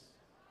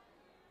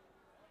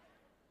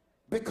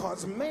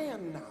 Because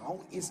man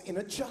now is in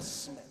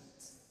adjustment.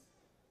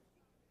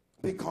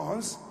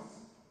 Because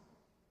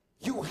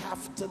you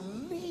have to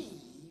leave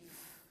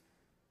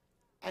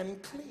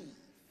and cleave.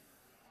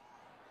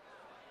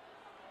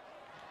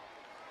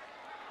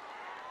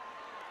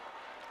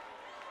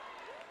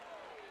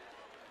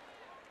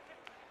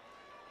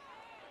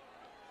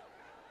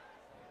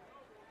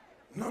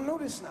 Now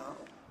notice now,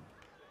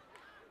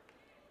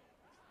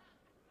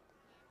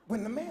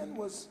 when the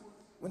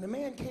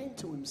man came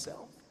to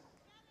himself,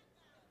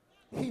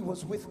 he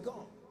was with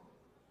God.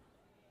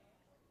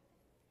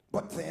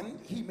 But then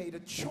he made a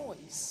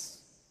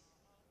choice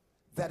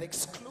that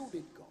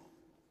excluded God.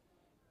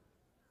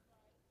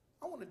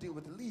 I want to deal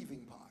with the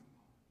leaving part.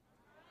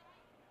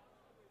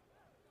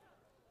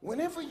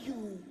 Whenever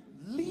you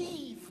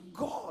leave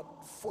God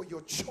for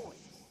your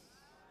choice,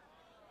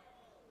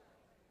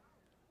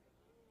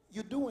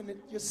 you're doing it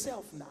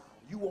yourself now.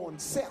 You on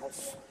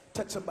self.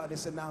 Touch somebody and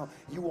say, now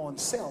you on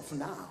self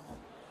now.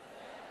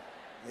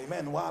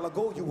 Amen. A while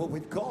ago you were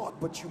with God,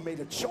 but you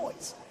made a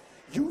choice.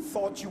 You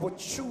thought you were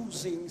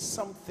choosing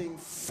something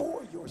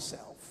for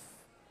yourself,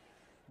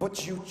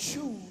 but you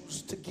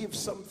choose to give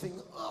something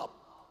up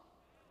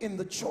in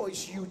the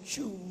choice you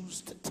choose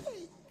to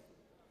take.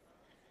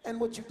 And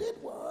what you did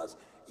was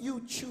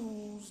you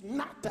choose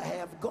not to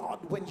have God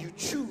when you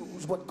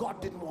choose what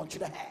God didn't want you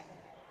to have.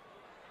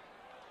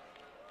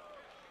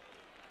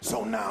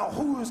 So now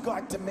who is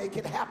going to make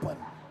it happen?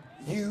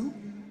 You.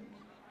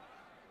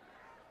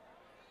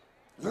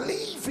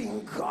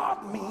 Leaving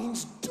God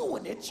means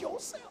doing it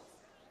yourself.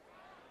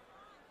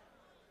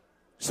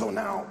 So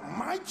now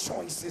my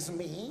choices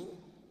mean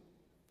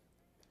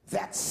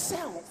that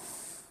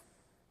self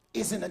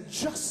is an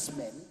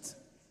adjustment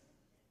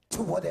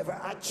to whatever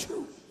I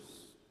choose.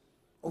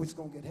 Oh, it's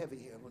going to get heavy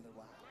here a little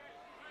while.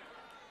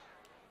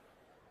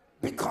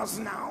 Because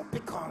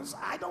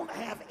I don't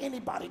have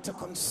anybody to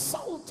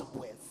consult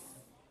with,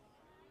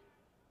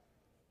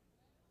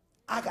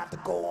 I got to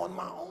go on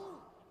my own.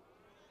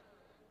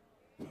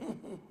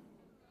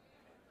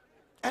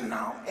 And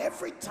now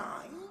every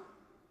time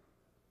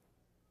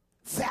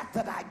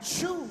that I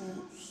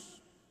choose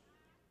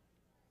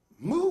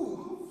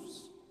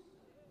moves,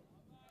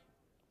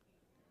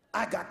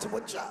 I got to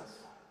adjust.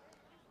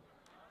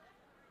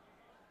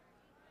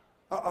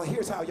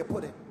 Here's how you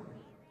put it.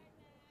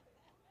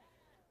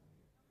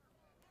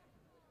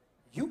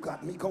 You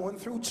got me going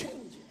through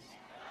changes.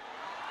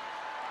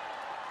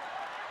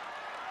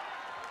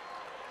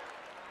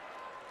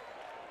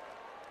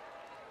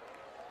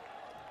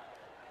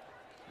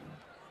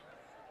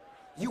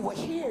 You were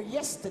here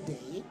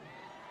yesterday,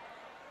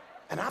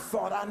 and I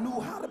thought I knew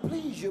how to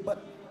please you,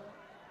 but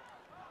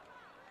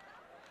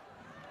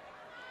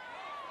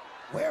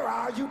where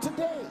are you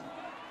today?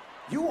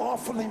 You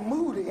awfully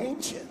moody,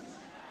 ain't you?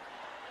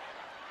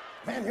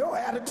 Man, your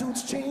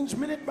attitudes change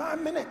minute by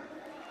minute.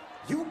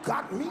 You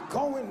got me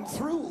going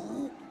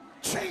through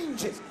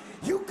changes.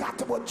 You got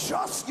to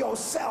adjust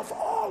yourself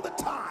all the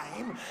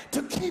time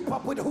to keep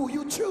up with who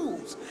you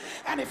choose.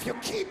 And if you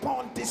keep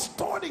on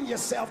distorting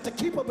yourself to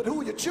keep up with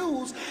who you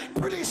choose,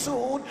 pretty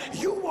soon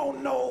you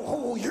won't know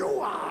who you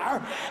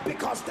are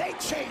because they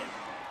change.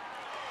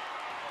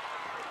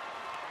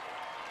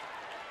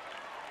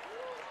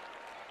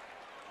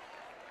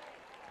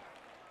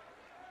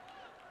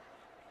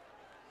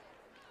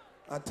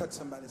 I touch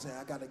somebody and say,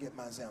 I got to get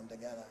myself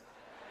together.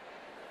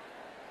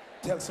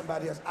 Tell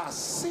somebody else, I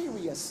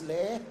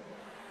seriously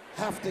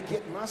have to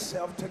get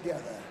myself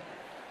together.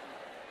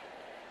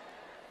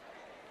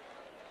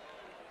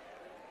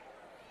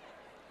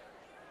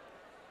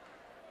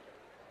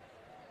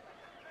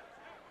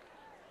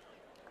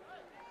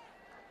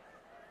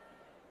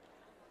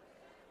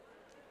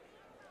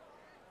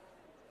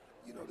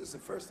 You know, this is the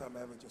first time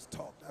I ever just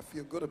talked. I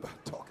feel good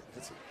about talking.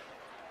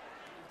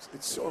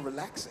 It's so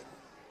relaxing.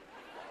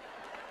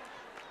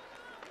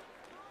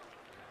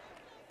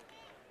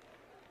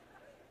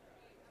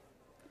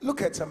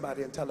 Look at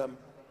somebody and tell them,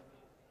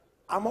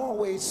 I'm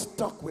always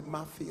stuck with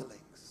my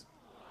feelings.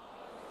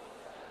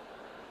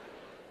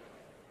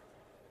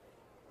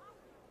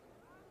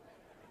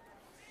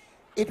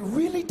 It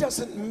really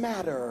doesn't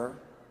matter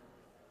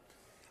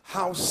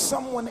how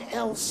someone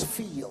else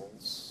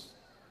feels.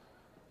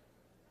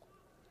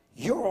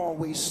 You're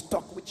always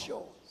stuck with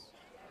yours.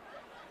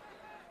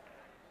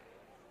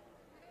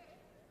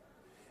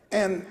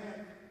 And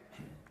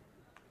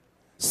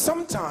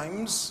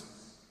sometimes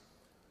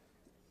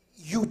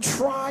you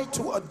try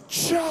to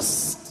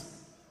adjust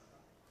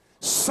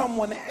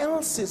someone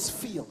else's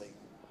feeling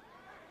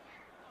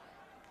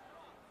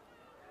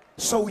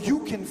so you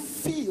can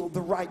feel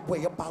the right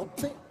way about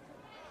things.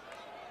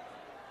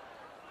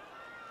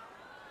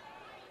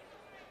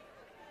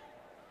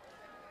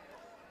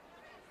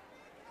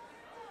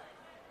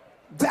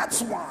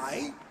 That's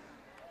why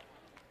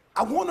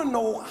I want to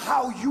know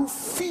how you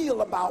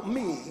feel about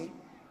me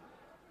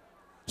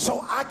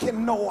so I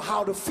can know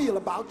how to feel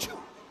about you.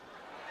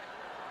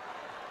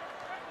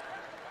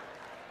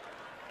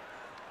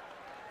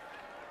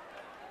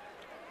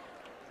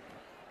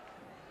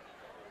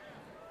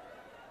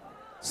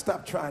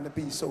 Stop trying to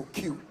be so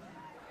cute.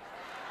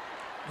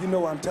 You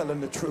know I'm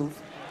telling the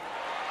truth.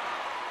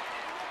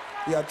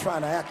 You're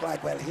trying to act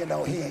like, well, you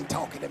know, he ain't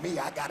talking to me.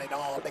 I got it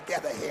all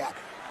together here.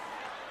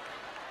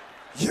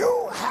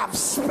 You have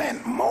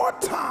spent more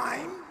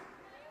time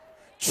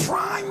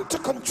trying to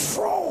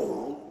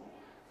control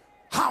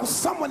how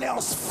someone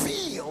else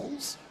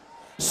feels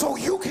so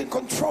you can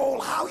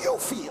control how you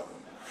feel.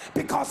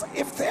 Because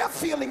if their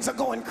feelings are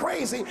going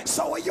crazy,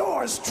 so are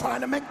yours, trying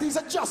to make these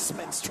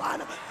adjustments, trying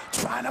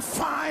to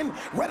find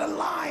where the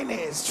line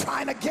is,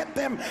 trying to get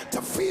them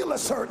to feel a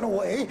certain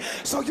way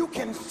so you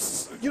can,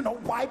 you know,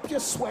 wipe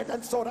your sweat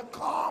and sort of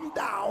calm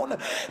down,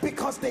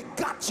 because they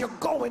got you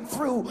going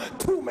through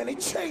too many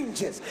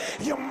changes.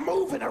 You're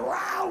moving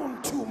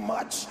around too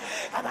much,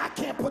 and I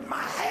can't put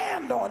my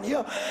hand on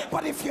you,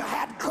 but if you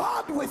had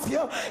God with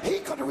you, he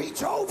could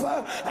reach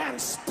over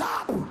and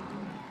stop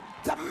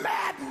the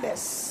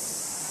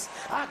madness.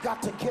 I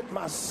got to get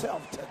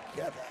myself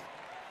together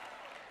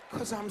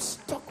because I'm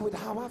stuck with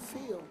how I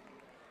feel.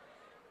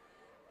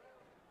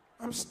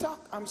 I'm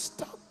stuck.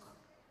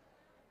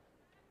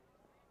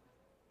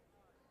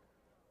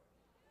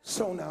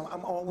 So now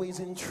I'm always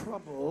in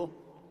trouble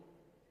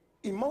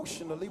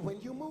emotionally when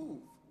you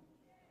move.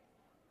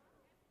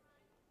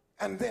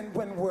 And then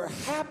when we're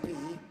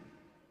happy,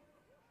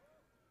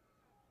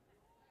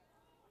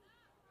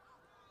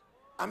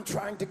 I'm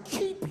trying to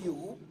keep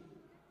you,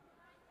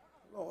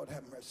 Lord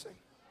have mercy,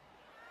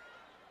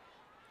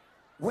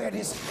 where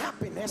this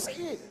happiness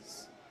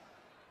is.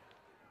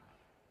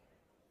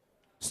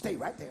 Stay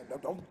right there.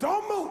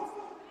 Don't move.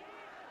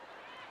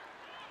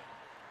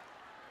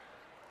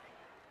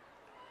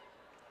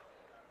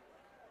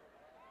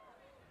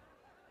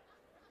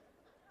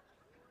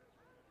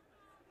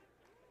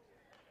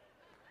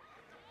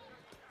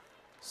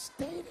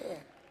 Stay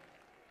there.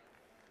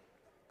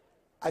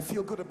 I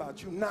feel good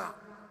about you now.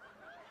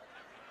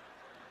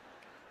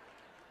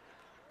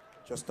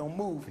 Just don't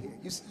move here.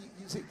 You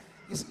see.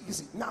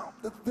 Now,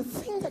 the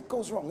thing that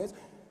goes wrong is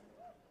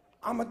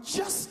I'm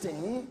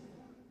adjusting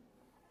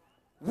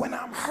when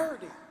I'm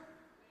hurting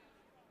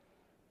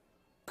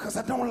because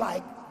I don't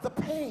like the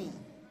pain.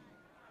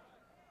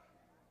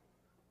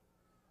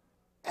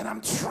 And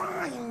I'm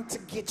trying to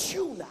get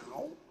you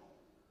now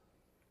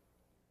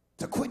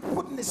to quit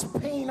putting this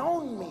pain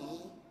on me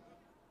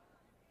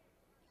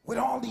with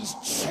all these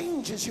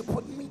changes you're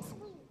putting me through.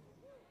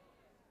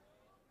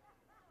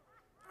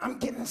 I'm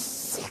getting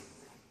sick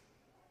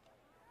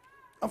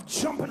of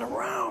jumping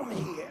around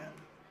here,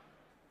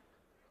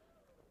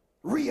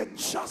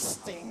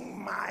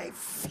 readjusting my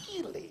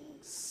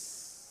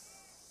feelings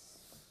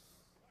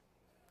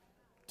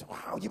to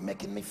how you're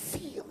making me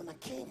feel, and I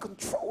can't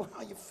control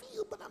how you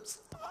feel, but I'm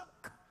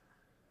stuck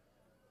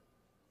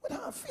with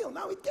how I feel.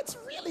 Now it gets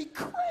really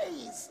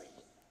crazy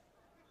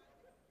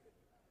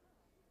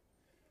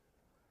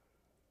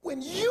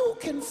when you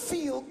can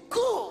feel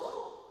good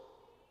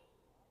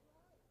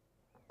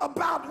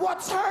about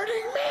what's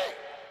hurting me.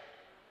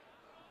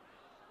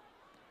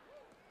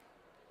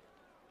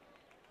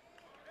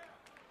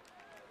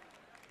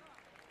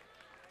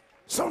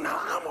 So now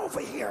I'm over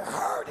here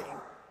hurting,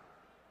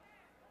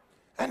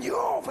 and you're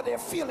over there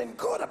feeling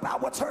good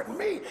about what's hurting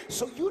me,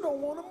 so you don't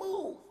want to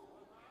move.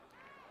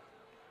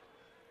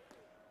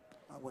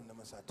 I wouldn't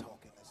have started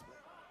talking this way.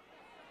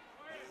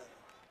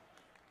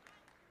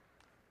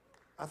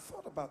 I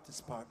thought about this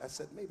part. I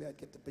said maybe I'd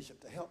get the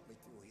bishop to help me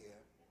through here.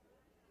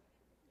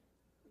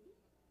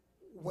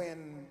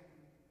 When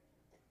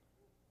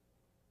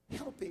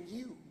helping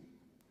you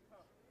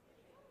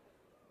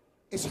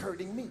is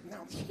hurting me.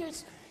 Now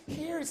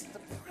here's the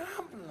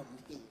problem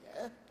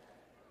here.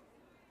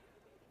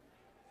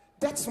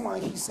 That's why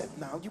he said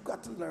now you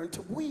got to learn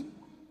to weep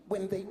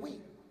when they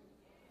weep.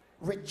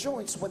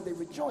 rejoice when they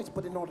rejoice,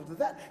 but in order to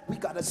that, we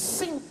got to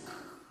sink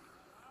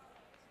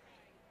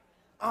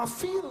our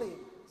feelings.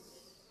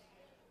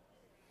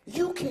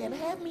 You can't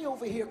have me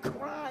over here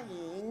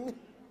crying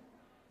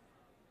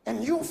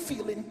and you're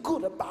feeling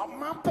good about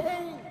my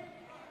pain.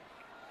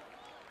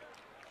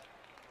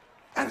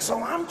 And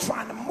so I'm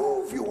trying to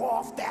move you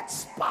off that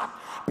spot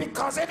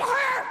because it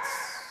hurts.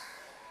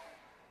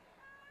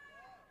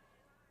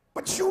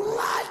 But you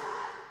like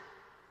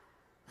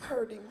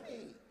hurting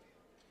me.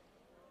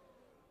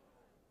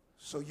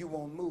 So you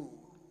won't move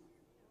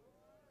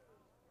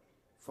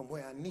from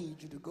where I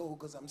need you to go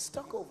because I'm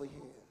stuck over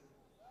here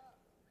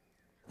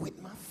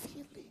with my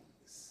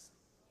feelings.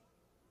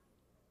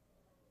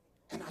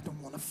 And I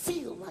don't want to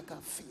feel like I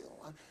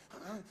feel.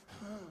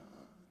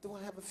 Do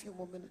I have a few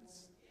more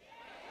minutes?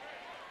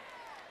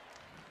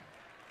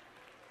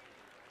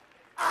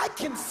 I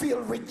can feel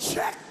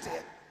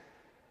rejected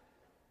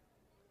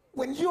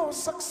when you're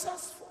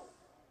successful.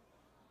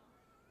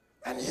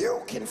 And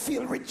you can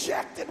feel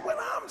rejected when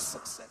I'm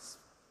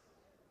successful.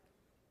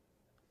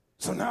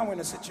 So now we're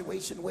in a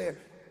situation where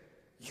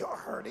you're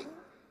hurting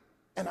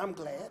and I'm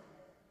glad.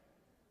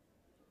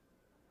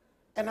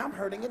 And I'm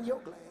hurting and you're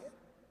glad.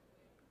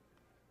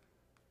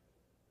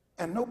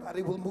 And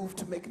nobody will move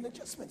to make an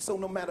adjustment. So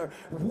no matter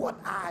what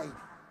I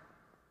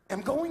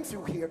am going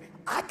through here,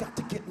 I got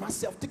to get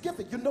myself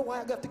together. You know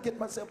why I got to get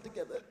myself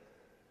together?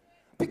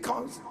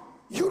 Because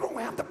you don't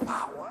have the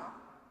power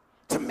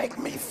to make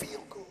me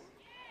feel good.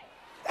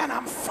 And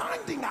I'm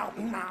finding out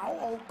now,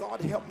 oh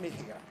God help me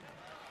here.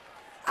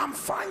 I'm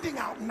finding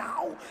out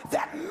now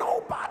that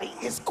nobody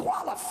is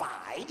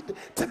qualified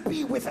to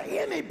be with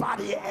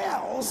anybody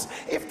else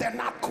if they're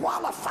not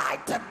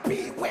qualified to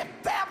be with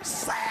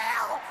themselves.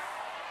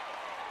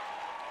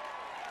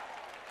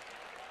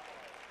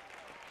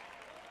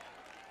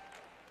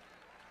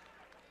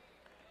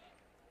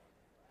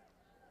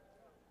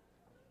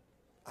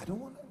 I don't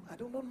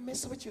want to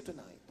mess with you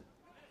tonight.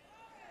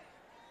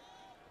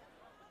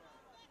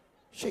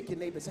 Shake your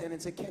neighbor's hand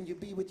and say, can you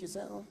be with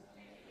yourself?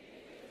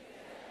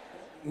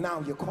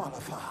 Now you're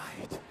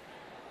qualified.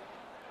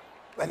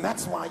 And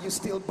that's why you're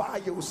still by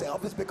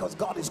yourself, is because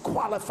God is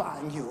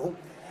qualifying you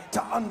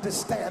to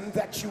understand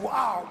that you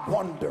are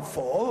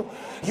wonderful,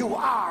 you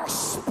are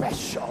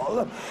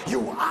special,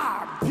 you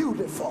are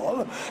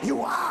beautiful,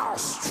 you are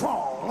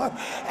strong,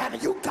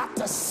 and you got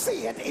to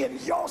see it in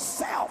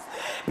yourself,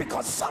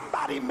 because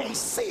somebody may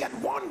see it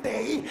one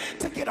day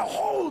to get a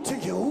hold to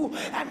you,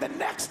 and the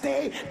next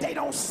day they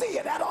don't see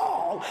it at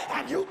all,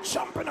 and you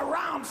jumping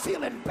around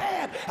feeling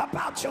bad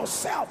about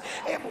yourself.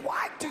 And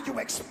why do you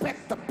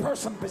expect the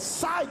person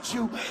beside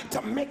you to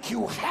make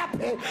you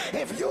happy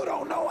if you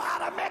don't know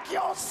how to make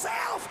yourself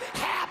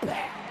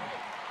happy?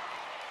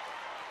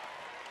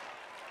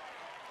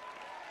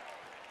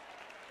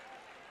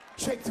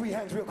 Shake 3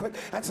 hands real quick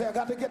and say, I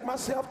got to get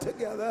myself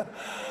together.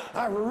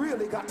 I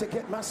really got to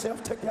get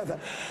myself together.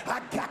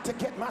 I got to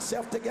get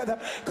myself together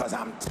because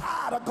I'm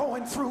tired of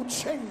going through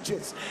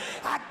changes.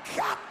 I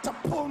got to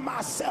pull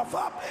myself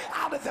up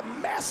out of the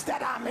mess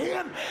that I'm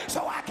in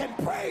so I can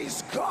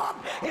praise God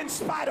in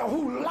spite of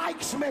who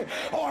likes me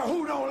or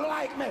who don't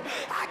like me.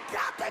 I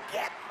got to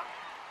get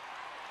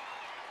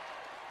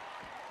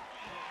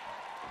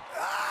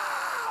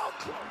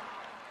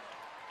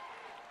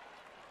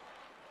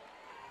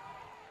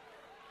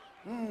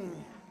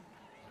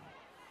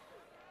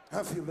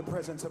I feel the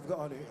presence of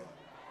God here.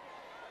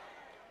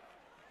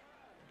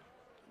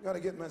 Got to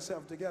get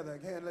myself together.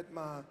 I can't let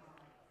my...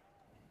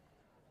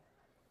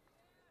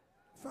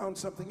 Found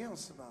something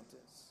else about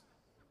this.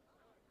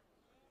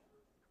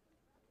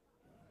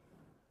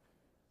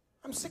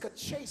 I'm sick of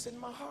chasing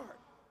my heart.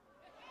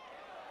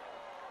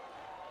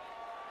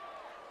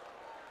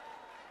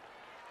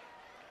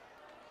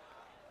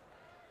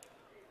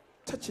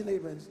 Touch your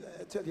neighbor and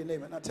tell your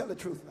neighbor. Now tell the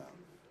truth now.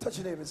 Touch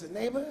your neighbor and say,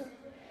 neighbor,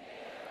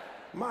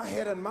 my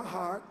head and my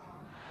heart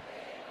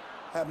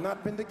have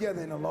not been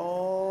together in a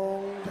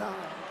long time.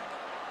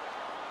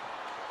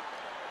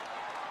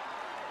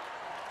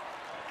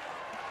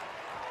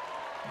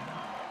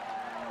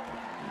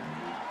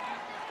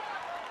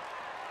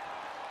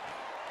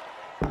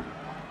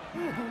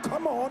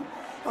 Come on.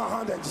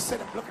 Then just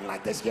sit up looking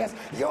like this. Yes,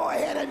 your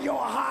head and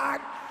your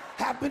heart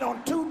have been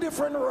on 2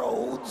 different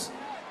roads.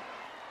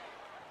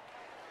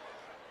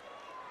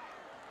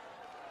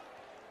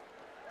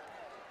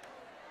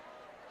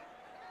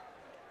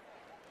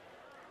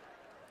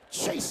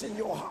 Chasing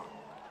your heart.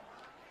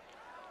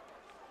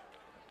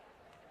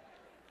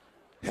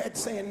 Head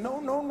saying, no,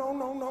 no, no,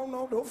 no, no,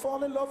 no, don't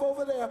fall in love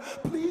over there.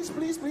 Please,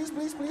 please, please,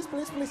 please, please,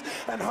 please, please.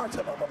 And heart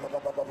said,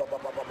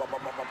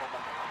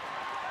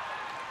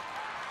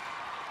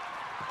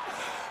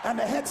 and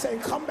the head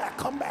saying, come back,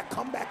 come back,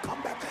 come back,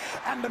 come back.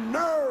 And the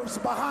nerves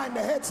behind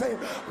the head saying,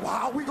 well,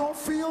 how we gonna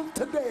feel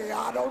today?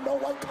 I don't know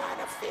what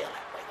kind of feeling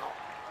we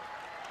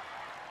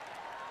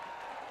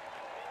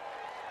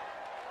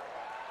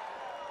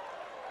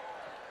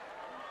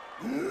gonna.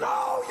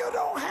 No, you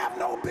don't have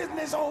no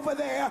business over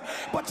there.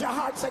 But your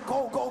heart said,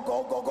 go, go,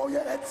 go, go, go.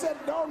 Your head said,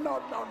 no,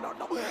 no, no, no,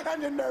 no.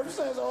 And your nerve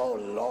says, oh,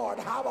 Lord,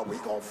 how are we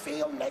going to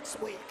feel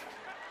next week?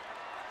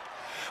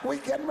 We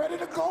getting ready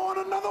to go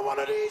on another one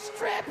of these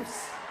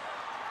trips.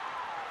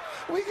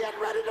 We getting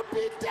ready to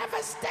be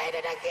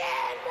devastated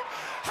again.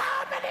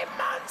 How many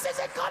months is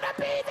it going to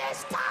be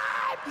this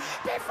time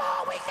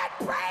before we can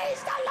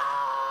praise the Lord?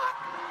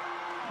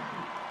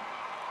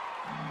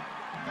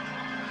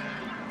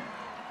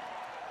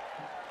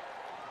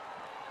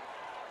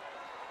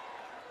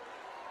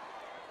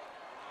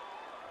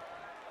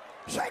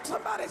 Shake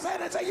somebody's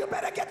hand and say, you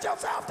better get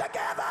yourself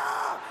together,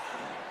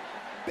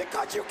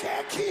 because you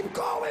can't keep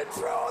going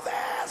through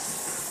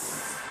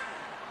this.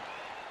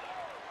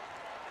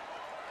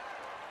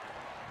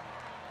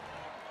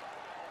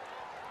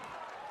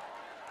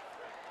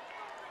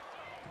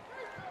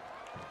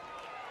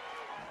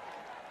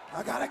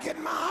 I gotta get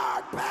my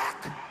heart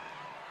back.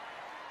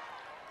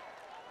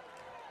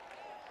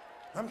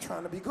 I'm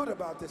trying to be good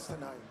about this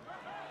tonight.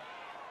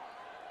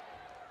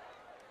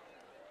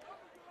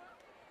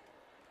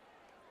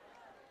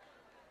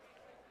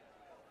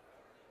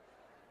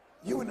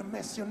 You in a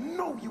mess. You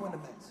know you in a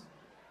mess.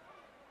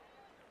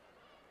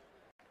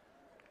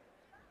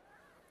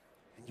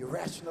 And you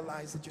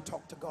rationalize that you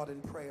talk to God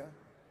in prayer.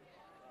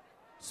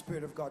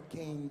 Spirit of God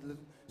gained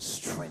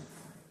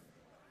strength.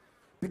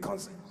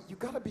 Because you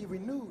got to be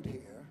renewed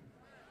here.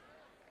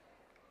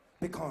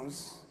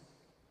 Because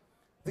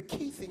the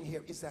key thing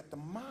here is that the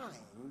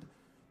mind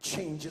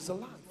changes a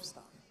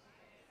lifestyle.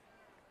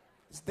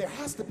 There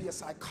has to be a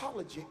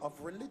psychology of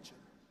religion.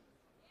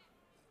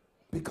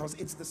 Because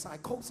it's the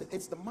psychosis,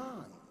 it's the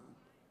mind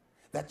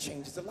that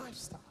changes the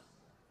lifestyle.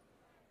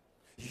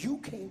 You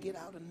can't get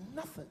out of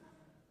nothing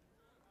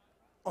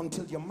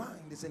until your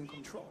mind is in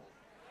control.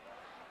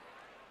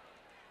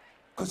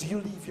 Because you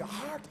leave your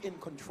heart in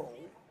control,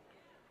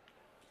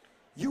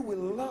 you will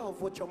love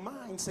what your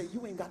mind say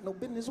you ain't got no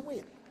business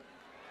with.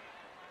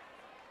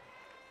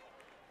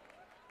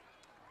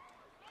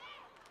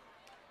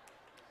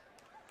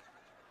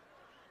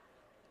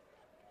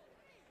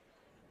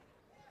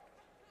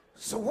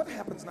 So what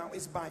happens now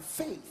is, by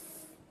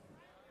faith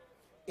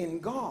in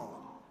God,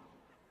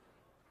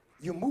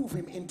 you move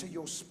him into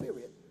your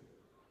spirit.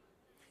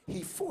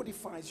 He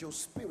fortifies your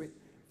spirit,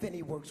 then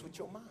he works with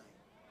your mind.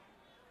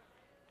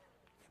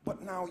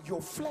 But now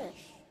your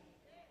flesh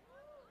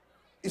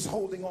is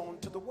holding on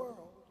to the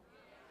world.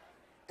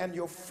 And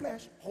your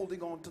flesh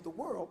holding on to the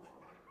world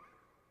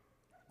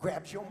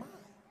grabs your mind.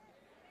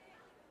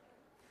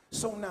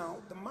 So now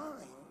the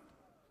mind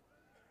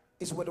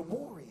is where the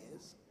war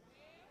is,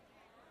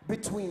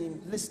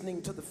 between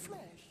listening to the flesh,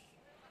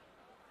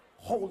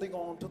 holding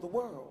on to the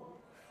world,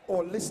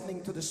 or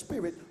listening to the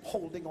spirit,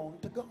 holding on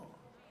to God.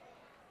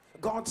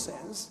 God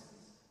says,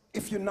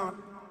 if you're not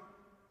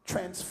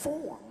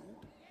transformed,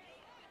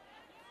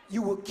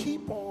 you will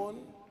keep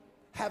on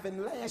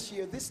having last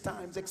year, this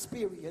time's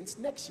experience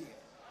next year.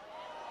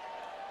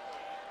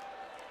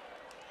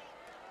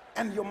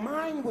 And your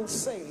mind will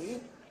say,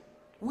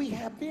 we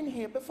have been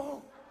here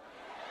before.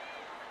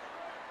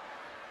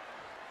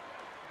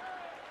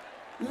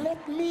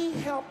 Let me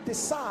help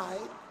decide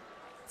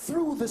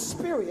through the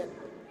Spirit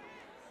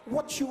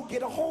what you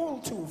get a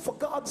hold to. For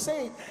God's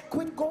sake,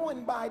 quit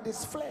going by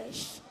this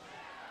flesh,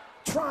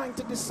 trying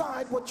to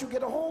decide what you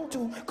get a hold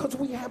to, because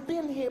we have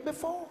been here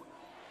before.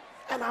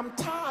 And I'm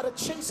tired of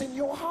chasing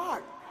your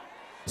heart.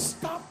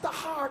 Stop the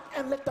heart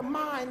and let the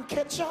mind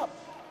catch up.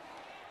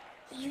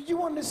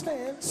 You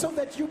understand? So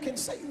that you can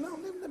say, no,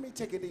 let me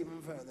take it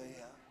even further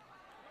here.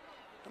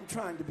 I'm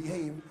trying to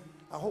behave.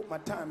 I hope my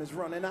time is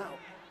running out.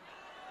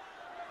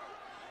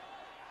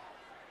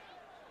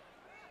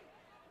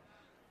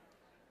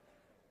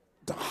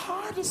 The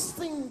hardest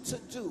thing to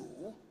do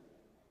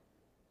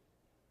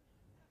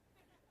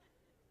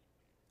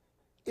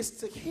is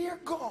to hear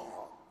God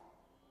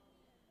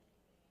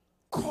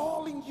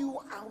calling you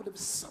out of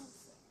something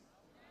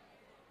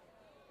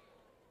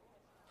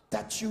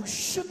that you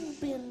shouldn't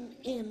been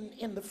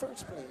in the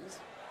first place,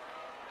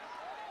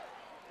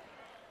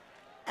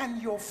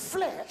 and your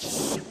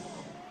flesh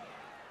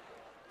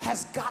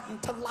has gotten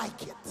to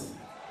like it.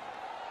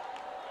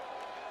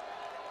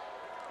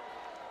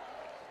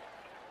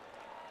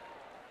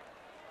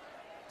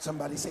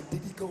 Somebody said,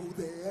 did he go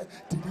there?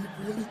 Did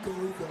he really go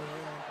there?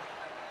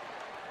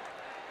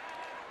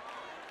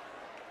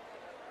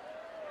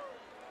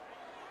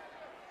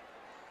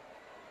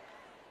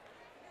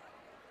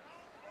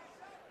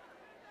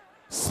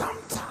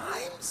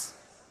 Sometimes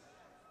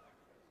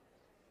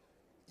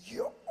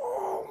you're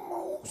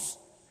almost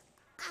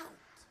out.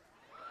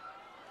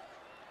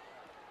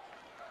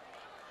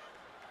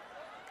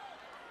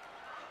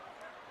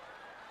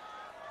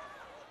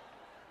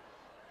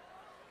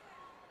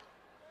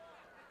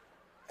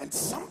 And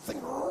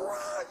something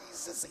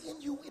rises in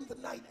you in the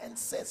night and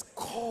says,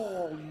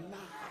 call now.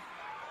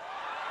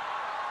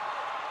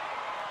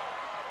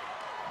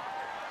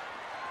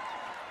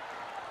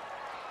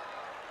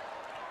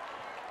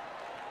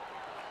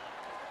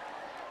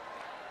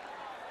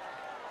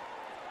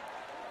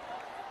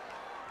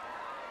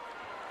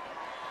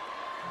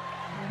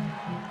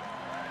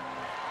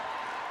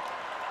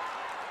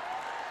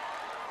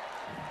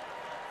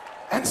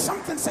 And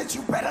something says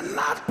you better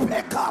not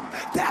pick up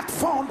that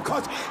phone,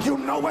 because you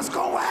know what's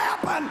going to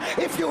happen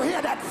if you hear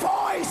that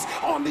voice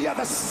on the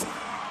other side.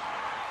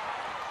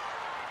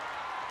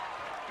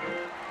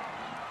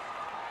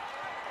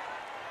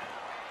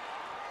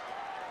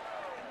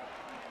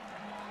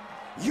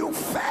 You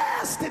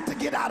fasted to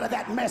get out of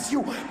that mess.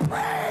 You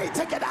prayed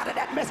to get out of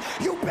that mess.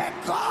 You beg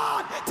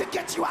God to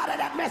get you out of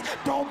that mess.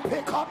 Don't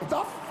pick up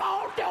the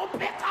phone. Don't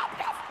pick up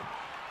the phone.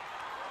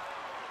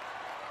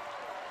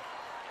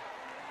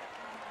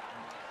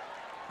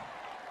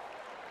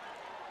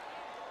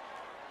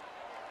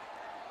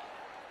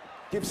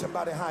 Give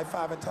somebody a high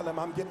five and tell them,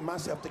 I'm getting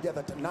myself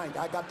together tonight.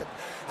 I got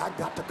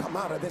to come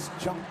out of this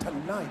junk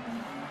tonight.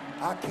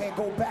 I can't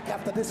go back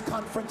after this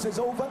conference is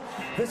over.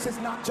 This is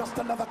not just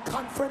another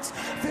conference.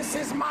 This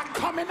is my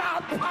coming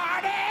out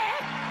party.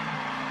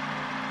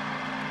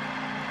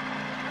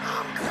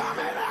 I'm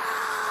coming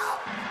out.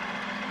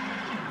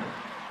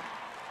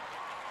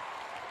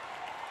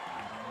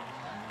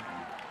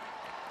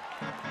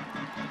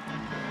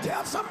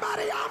 Tell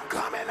somebody I'm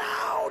coming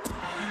out.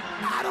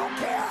 I don't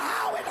care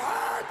how it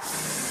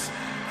hurts.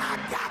 I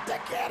got to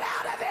get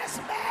out of this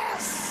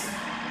mess.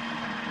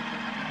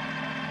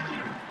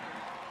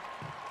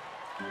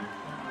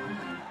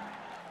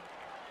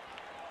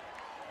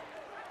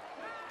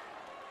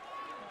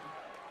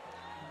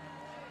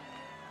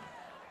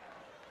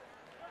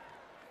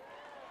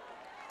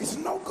 It's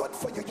no good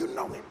for you. You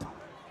know it.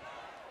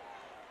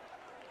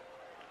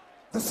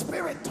 The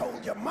Spirit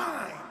told your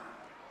mind.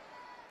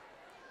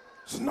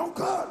 It's no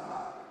good.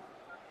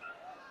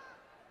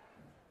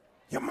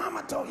 Your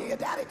mama told you, your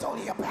daddy told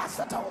you, your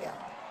pastor told you,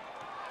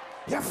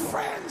 your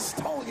friends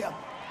told you,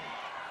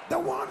 the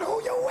one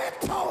who you with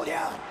told you.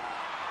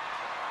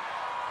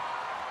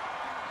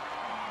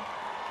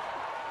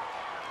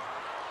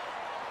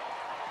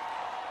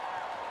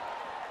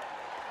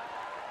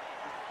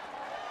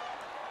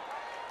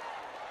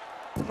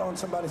 Pull on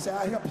somebody, say,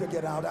 I help you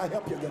get out. I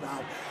help you get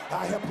out.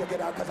 I help you get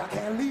out, because I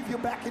can't leave you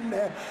back in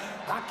there.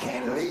 I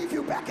can't leave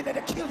you back in there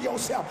to kill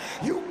yourself.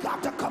 You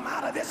got to come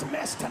out of this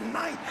mess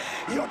tonight.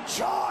 Your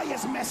joy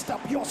is messed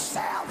up. Your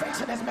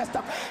salvation is messed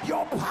up.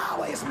 Your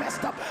power is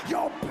messed up.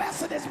 Your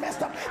blessing is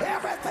messed up.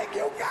 Everything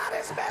you got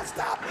is messed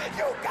up.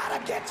 You got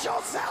to get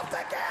yourself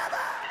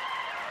together.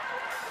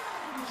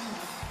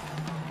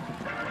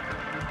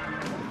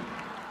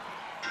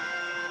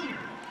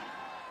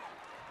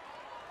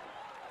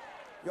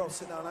 Y'all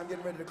sit down. I'm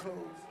getting ready to close.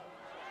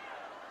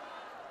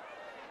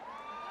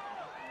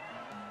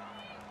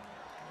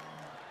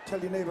 Tell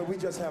your neighbor, we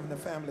just having a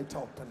family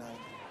talk tonight.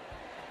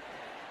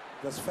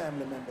 There's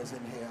family members in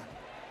here.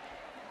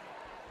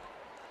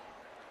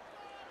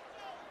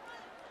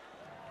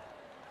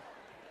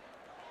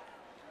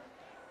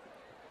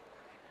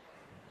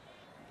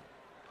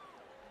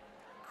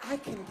 I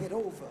can get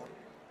over.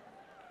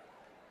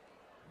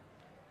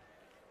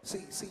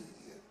 See,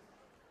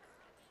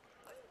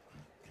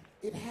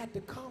 it had to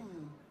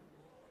come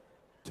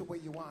to where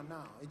you are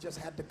now. It just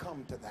had to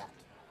come to that.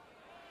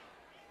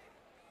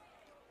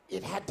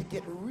 It had to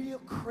get real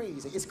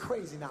crazy. It's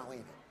crazy now,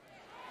 ain't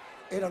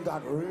it? It done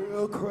got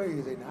real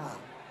crazy now.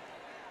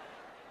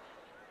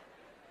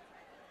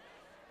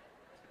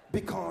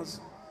 Because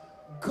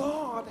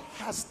God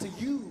has to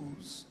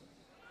use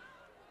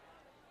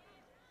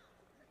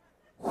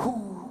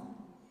who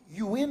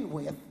you in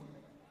with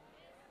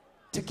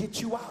to get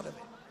you out of it.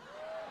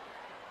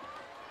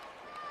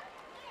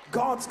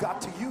 God's got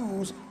to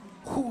use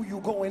who you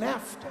going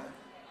after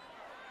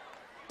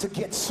to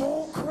get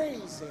so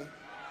crazy,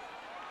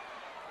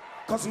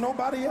 because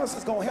nobody else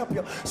is going to help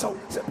you. So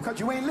because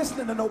you ain't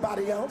listening to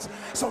nobody else,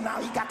 so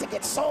now he got to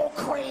get so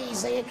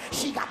crazy,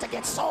 she got to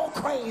get so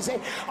crazy,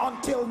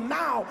 until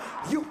now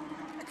you,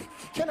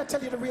 can I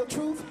tell you the real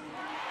truth?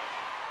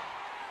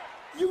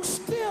 You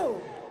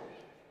still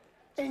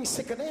ain't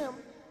sick of them.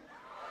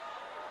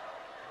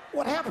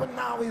 What happened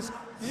now is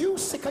you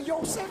sick of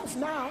yourself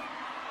now.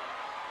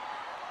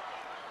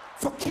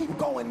 For keep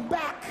going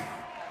back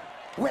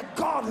where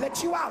God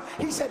let you out.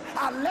 He said,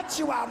 I let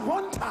you out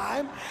one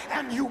time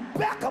and you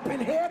back up in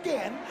here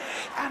again,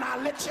 and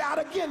I let you out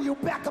again, you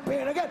back up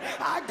in again.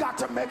 I got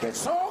to make it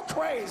so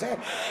crazy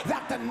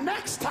that the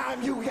next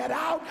time you get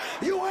out,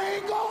 you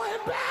ain't going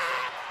back.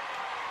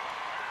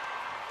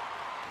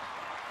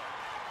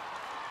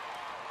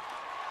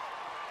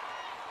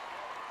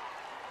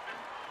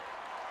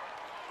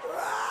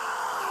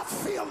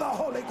 Feel the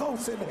Holy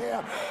Ghost in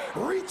here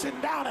reaching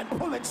down and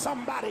pulling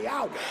somebody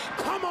out.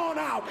 Come on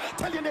out.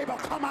 Tell your neighbor,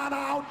 come on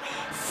out.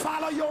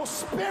 Follow your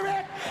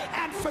spirit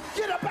and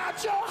forget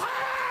about your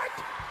heart.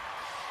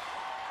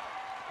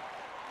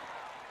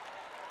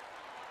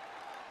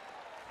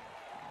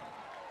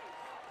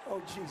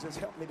 Oh, Jesus,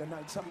 help me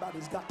tonight.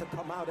 Somebody's got to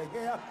come out of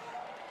here.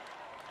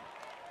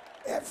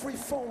 Every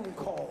phone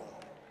call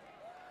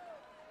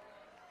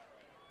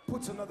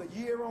puts another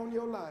year on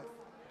your life.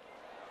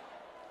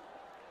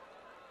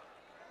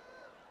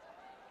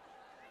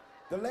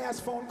 The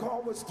last phone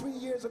call was 3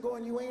 years ago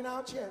and you ain't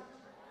out yet.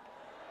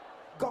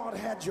 God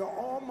had you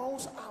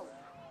almost out.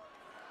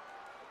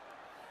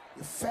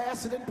 You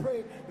fasted and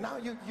prayed. Now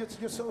you're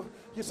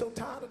so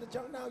tired of the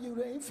junk. Now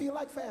you ain't feel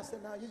like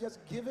fasting. Now you're just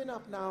giving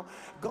up. Now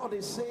God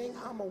is saying,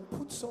 I'm gonna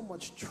put so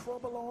much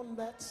trouble on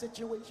that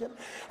situation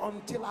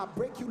until I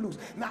break you loose.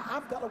 Now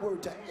I've got a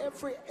word to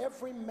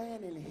every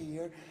man in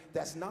here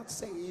that's not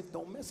saved.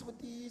 Don't mess with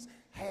these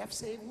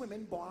half-saved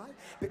women, boy,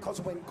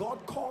 because when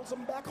God calls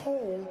them back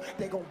home,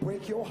 they're gonna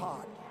break your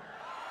heart.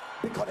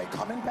 Because they're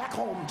coming back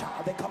home,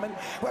 child. They're coming.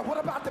 Well, what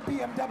about the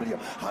BMW?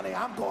 Honey,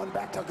 I'm going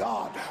back to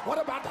God. What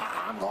about the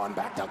I'm going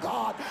back to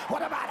God?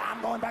 What about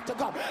I'm going back to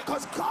God?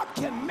 Because God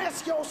can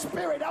mess your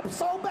spirit up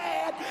so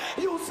bad,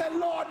 you say,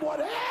 Lord,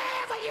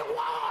 whatever you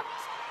want.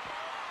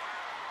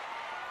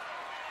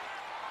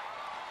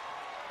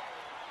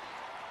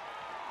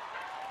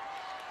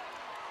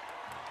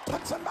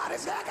 But somebody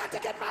say, I got to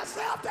get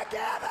myself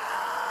together.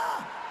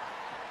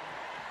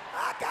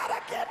 I got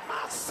to get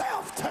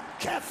myself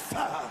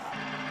together.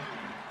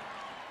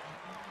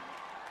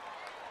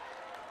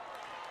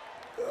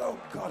 Oh,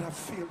 God, I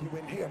feel you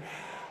in here.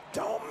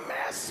 Don't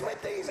mess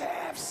with these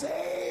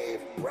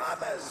half-saved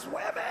brothers,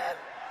 women.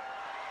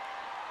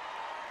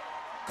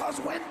 Because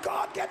when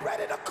God get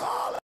ready to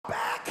call them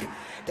back,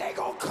 they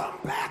gonna come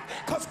back,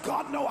 because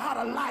God know how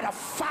to light a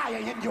fire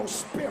in your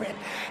spirit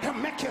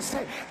and make you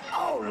say,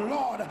 oh,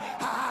 Lord,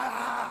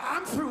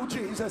 I'm through,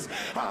 Jesus.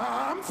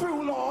 I'm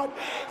through, Lord.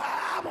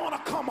 I want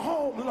to come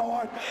home,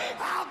 Lord.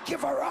 I'll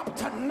give her up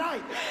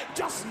tonight.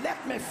 Just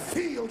let me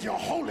feel your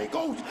Holy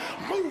Ghost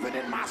moving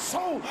in my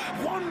soul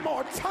one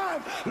more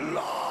time,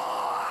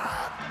 Lord.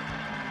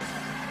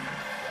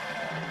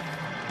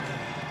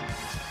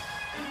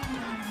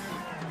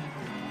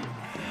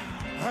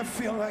 I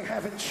feel like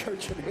having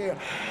church in here.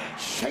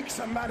 Shake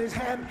somebody's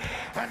hand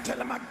and tell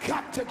them I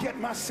got to get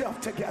myself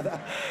together.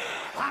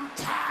 I'm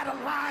tired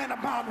of lying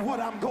about what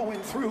I'm going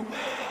through.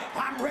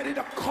 I'm ready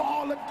to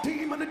call a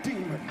demon a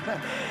demon.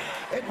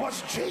 It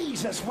was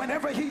Jesus,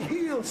 whenever he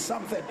healed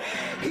something,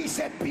 he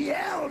said,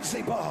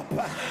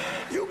 Beelzebub,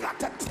 you got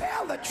to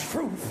tell the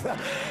truth.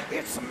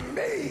 It's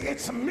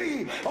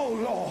me, oh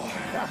Lord.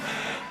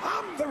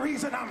 I'm the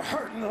reason I'm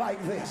hurting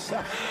like this.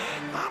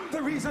 I'm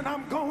the reason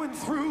I'm going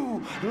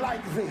through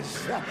like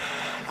this.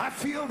 I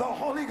feel the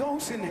Holy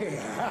Ghost in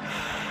here.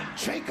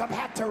 Jacob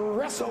had to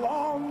wrestle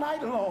all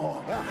night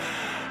long.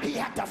 He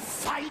had to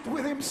fight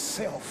with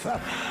himself.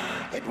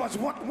 It was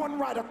what one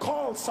writer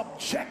called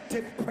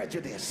subjective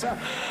prejudice.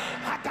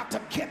 I got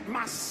to get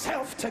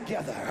myself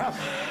together.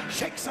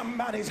 Shake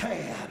somebody's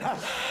hand.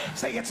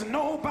 Say, it's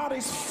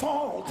nobody's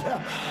fault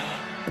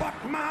but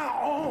my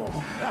own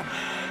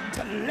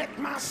to let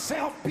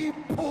myself be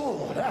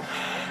pulled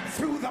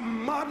through the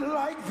mud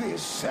like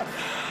this.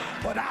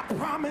 But I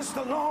promise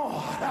the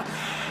Lord,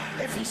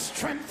 if he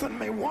strengthened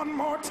me one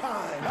more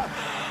time,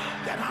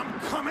 that I'm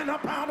coming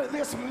up out of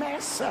this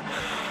mess,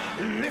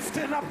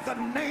 lifting up the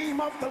name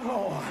of the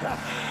Lord.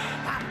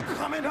 I'm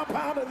coming up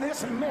out of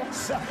this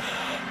mess,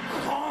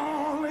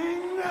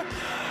 calling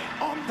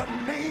on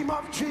the name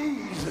of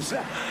Jesus.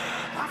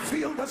 I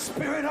feel the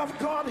Spirit of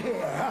God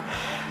here.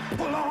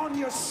 Pull on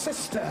your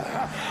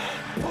sister,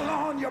 pull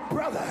on your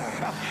brother,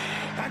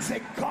 and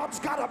say, God's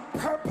got a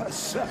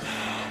purpose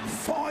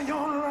for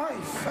your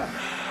life,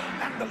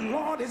 and the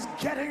Lord is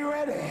getting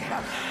ready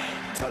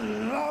to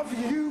love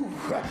you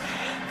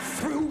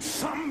through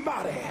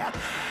somebody.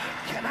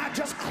 Can I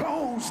just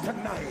close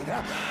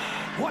tonight?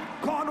 What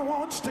God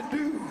wants to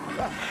do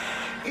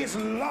is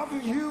love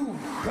you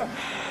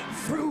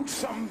through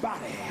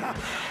somebody.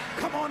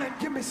 Come on and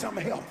give me some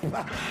help.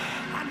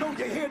 I know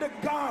you're here to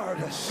guard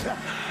us,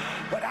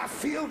 but I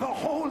feel the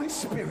Holy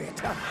Spirit.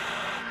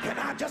 Can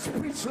I just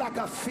preach like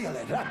I feel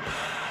it?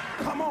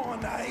 Come on,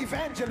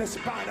 Evangelist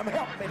Bynum,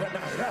 help me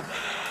tonight.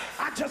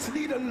 I just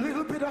need a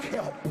little bit of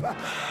help.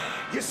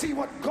 You see,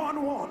 what God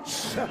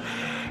wants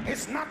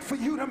is not for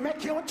you to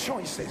make your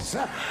choices,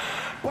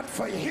 but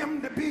for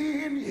him to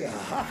be in you.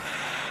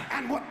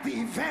 And what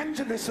the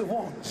evangelist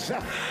wants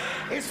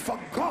is for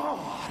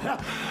God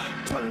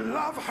to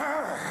love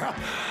her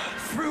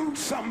through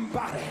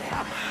somebody.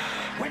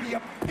 When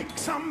you pick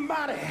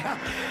somebody,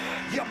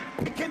 you're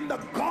picking the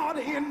God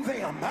in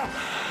them,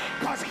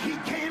 because he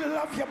can't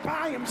love you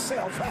by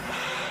himself.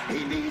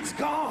 He needs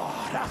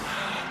God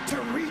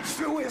to reach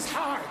through his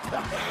heart,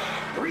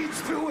 reach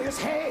through his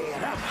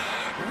head,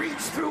 reach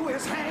through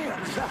his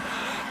hands,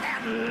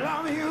 and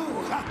love you.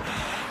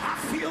 I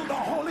feel the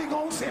Holy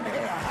Ghost in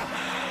here.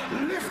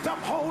 Lift up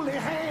holy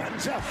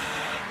hands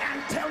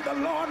and tell the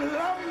Lord,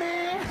 love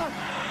me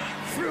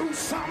through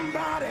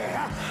somebody.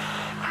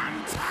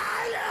 I'm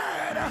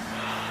tired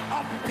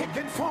of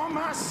picking for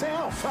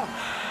myself.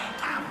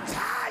 I'm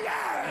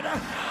tired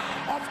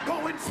of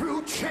going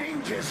through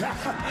changes.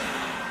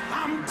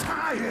 I'm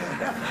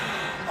tired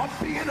of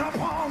being up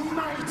all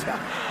night.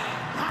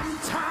 I'm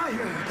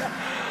tired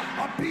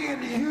of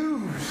being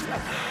used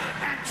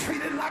and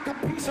treated like a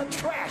piece of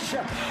trash.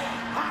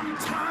 I'm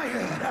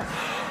tired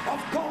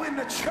of going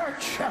to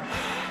church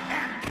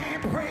and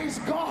can't praise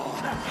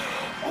God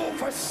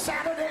over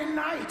Saturday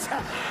night.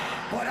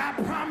 But I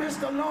promise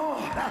the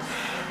Lord,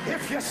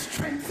 if you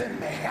strengthen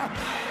me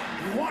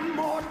one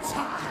more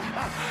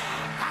time,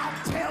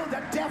 I'll tell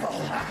the devil,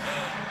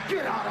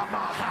 get out of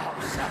my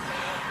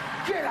house.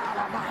 Get out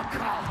of my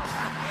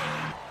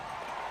car.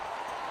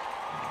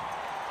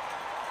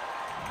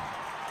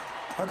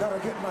 I gotta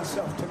get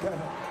myself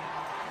together.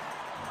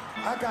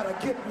 I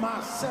gotta get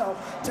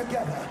myself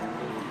together.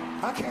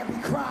 I can't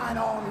be crying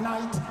all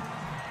night,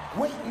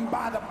 waiting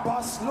by the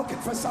bus, looking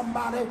for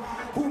somebody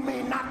who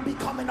may not be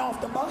coming off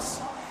the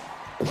bus.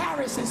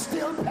 Paris is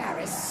still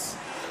Paris.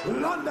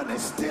 London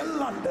is still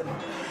London.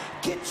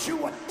 Get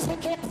you a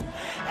ticket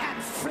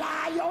and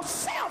fly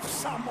yourself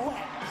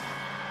somewhere.